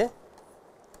naught, say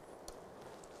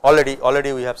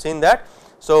already we have seen that.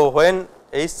 So, when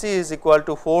Hc is equal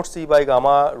to 4 c by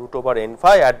gamma root over n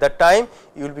phi, at that time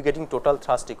you will be getting total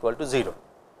thrust equal to 0,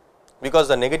 because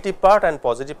the negative part and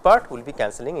positive part will be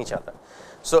cancelling each other.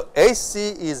 So,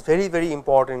 Hc is very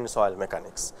important in soil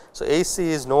mechanics. So, Hc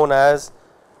is known as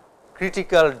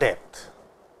critical depth.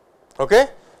 Okay.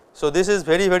 So, this is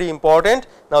very important.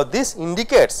 Now, this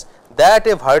indicates that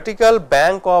a vertical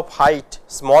bank of height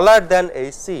smaller than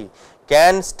Hc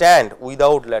can stand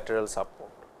without lateral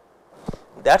support.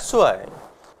 That is why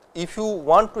if you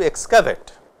want to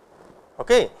excavate,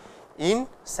 okay, in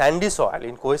sandy soil,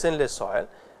 in cohesionless soil,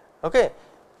 okay,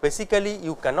 basically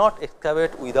you cannot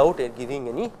excavate without giving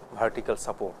any vertical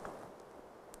support.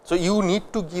 So, you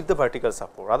need to give the vertical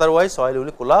support, otherwise soil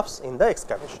will collapse in the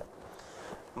excavation.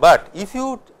 But if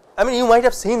you, I mean, you might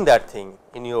have seen that thing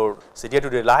in your day to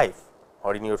day life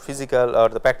or in your physical or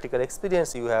the practical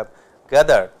experience you have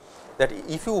gathered, that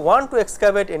if you want to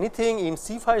excavate anything in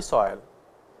C5 soil,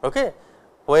 okay,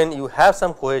 when you have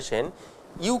some cohesion,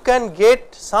 you can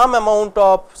get some amount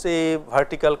of say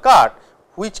vertical cut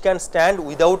which can stand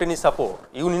without any support.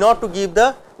 You need not to give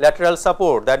the lateral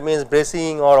support, that means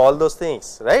bracing or all those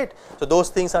things, right. So, those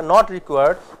things are not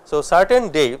required. So, certain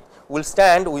depth will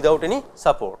stand without any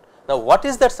support. Now, what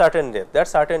is that certain depth? That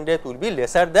certain depth will be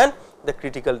lesser than the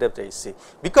critical depth Hc,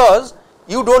 because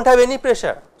you do not have any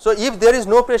pressure. So, if there is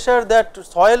no pressure, that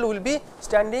soil will be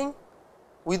standing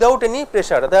without any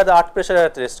pressure, that the earth pressure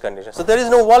at rest condition. So, there is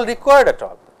no wall required at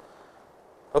all.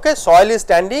 Okay. Soil is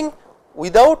standing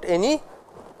without any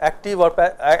active or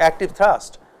active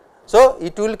thrust. So,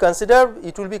 it will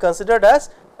be considered as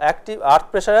active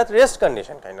earth pressure at rest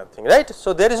condition kind of thing, right.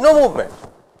 So, there is no movement.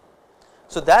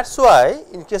 So, that is why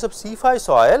in case of C5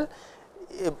 soil,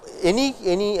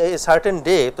 any a certain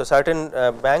depth or certain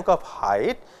bank of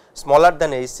height smaller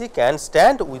than Hc can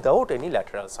stand without any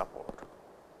lateral support.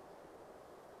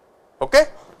 Okay.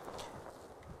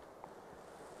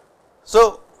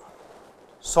 So,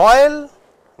 soil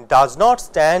does not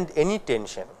stand any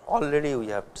tension, already we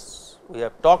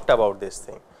have talked about this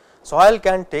thing. Soil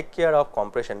can take care of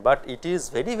compression, but it is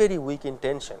very weak in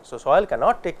tension. So, soil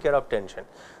cannot take care of tension.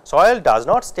 Soil does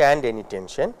not stand any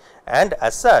tension, and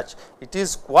as such it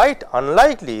is quite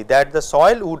unlikely that the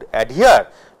soil would adhere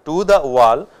to the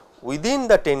wall within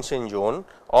the tension zone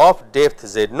of depth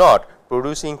Z0,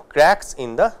 producing cracks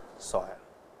in the soil.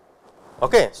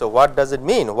 Okay. So, what does it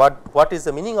mean? What is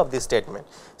the meaning of this statement?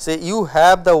 Say you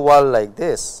have the wall like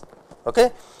this,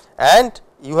 okay, and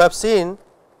you have seen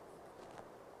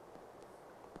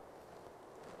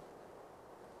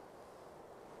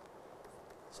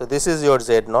so this is your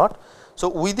Z0. So,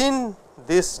 within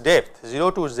this depth 0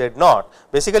 to Z0,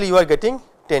 basically you are getting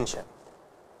tension,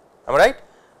 am I right?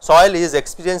 Soil is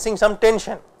experiencing some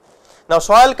tension. Now,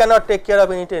 soil cannot take care of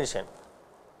any tension,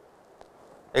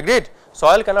 agreed.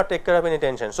 Soil cannot take care of any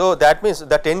tension. So, that means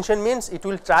the tension means it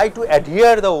will try to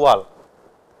adhere the wall,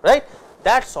 right,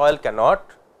 that soil cannot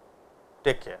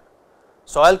take care.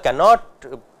 Soil cannot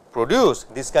produce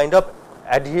this kind of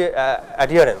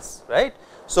adherence, right.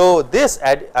 So, this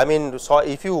I mean, so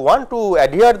if you want to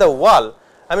adhere the wall,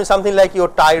 I mean something like your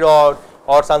tie rod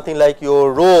or something like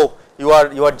your rope, you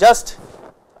are just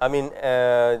I mean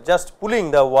just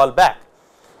pulling the wall back.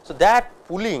 So, that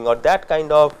pulling or that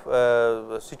kind of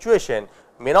situation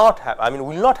may not have, I mean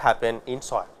will not happen in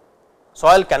soil.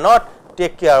 Soil cannot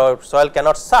take care, or soil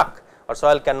cannot suck, or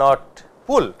soil cannot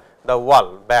pull the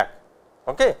wall back.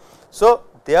 Okay. So,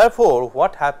 therefore,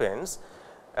 what happens,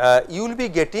 you will be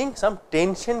getting some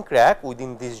tension crack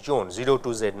within this zone 0 to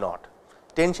Z0.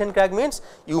 Tension crack means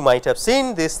you might have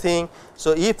seen this thing.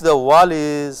 So, if the wall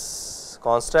is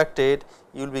constructed,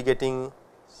 you will be getting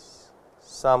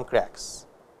some cracks.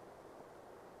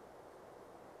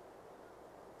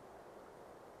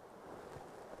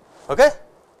 Okay.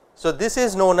 So, this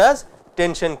is known as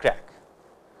tension crack,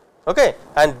 okay,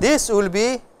 and this will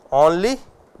be only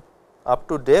up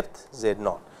to depth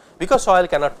Z0, because soil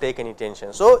cannot take any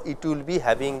tension. So, it will be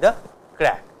having the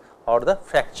crack or the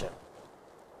fracture,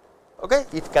 okay.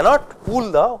 It cannot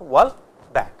pull the wall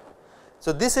back.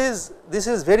 So, this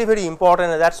is very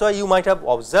important, and that is why you might have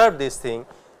observed this thing,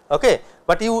 okay,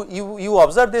 but you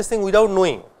observe this thing without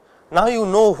knowing. Now, you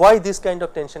know why this kind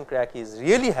of tension crack is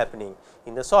really happening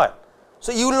in the soil.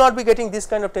 So, you will not be getting this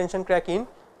kind of tension crack in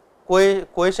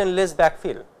cohesionless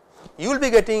backfill. You will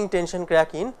be getting tension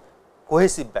crack in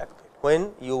cohesive backfill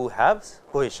when you have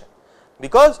cohesion,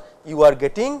 because you are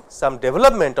getting some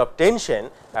development of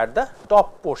tension at the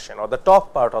top portion or the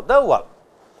top part of the wall.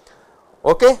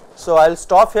 Okay. So, I will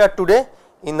stop here today.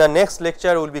 In the next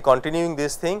lecture, we will be continuing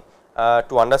this thing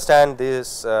to understand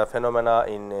this phenomena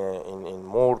in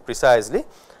more precisely,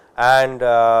 and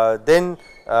then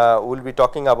we will be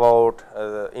talking about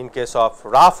in case of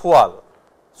rough wall.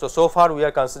 So far we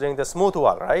are considering the smooth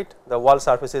wall, right, the wall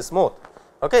surface is smooth.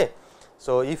 Okay.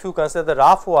 So, if you consider the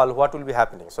rough wall, what will be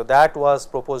happening? So, that was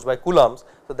proposed by Coulombs.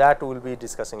 So, that we will be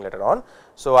discussing later on.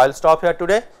 So, I will stop here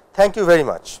today. Thank you very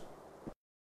much.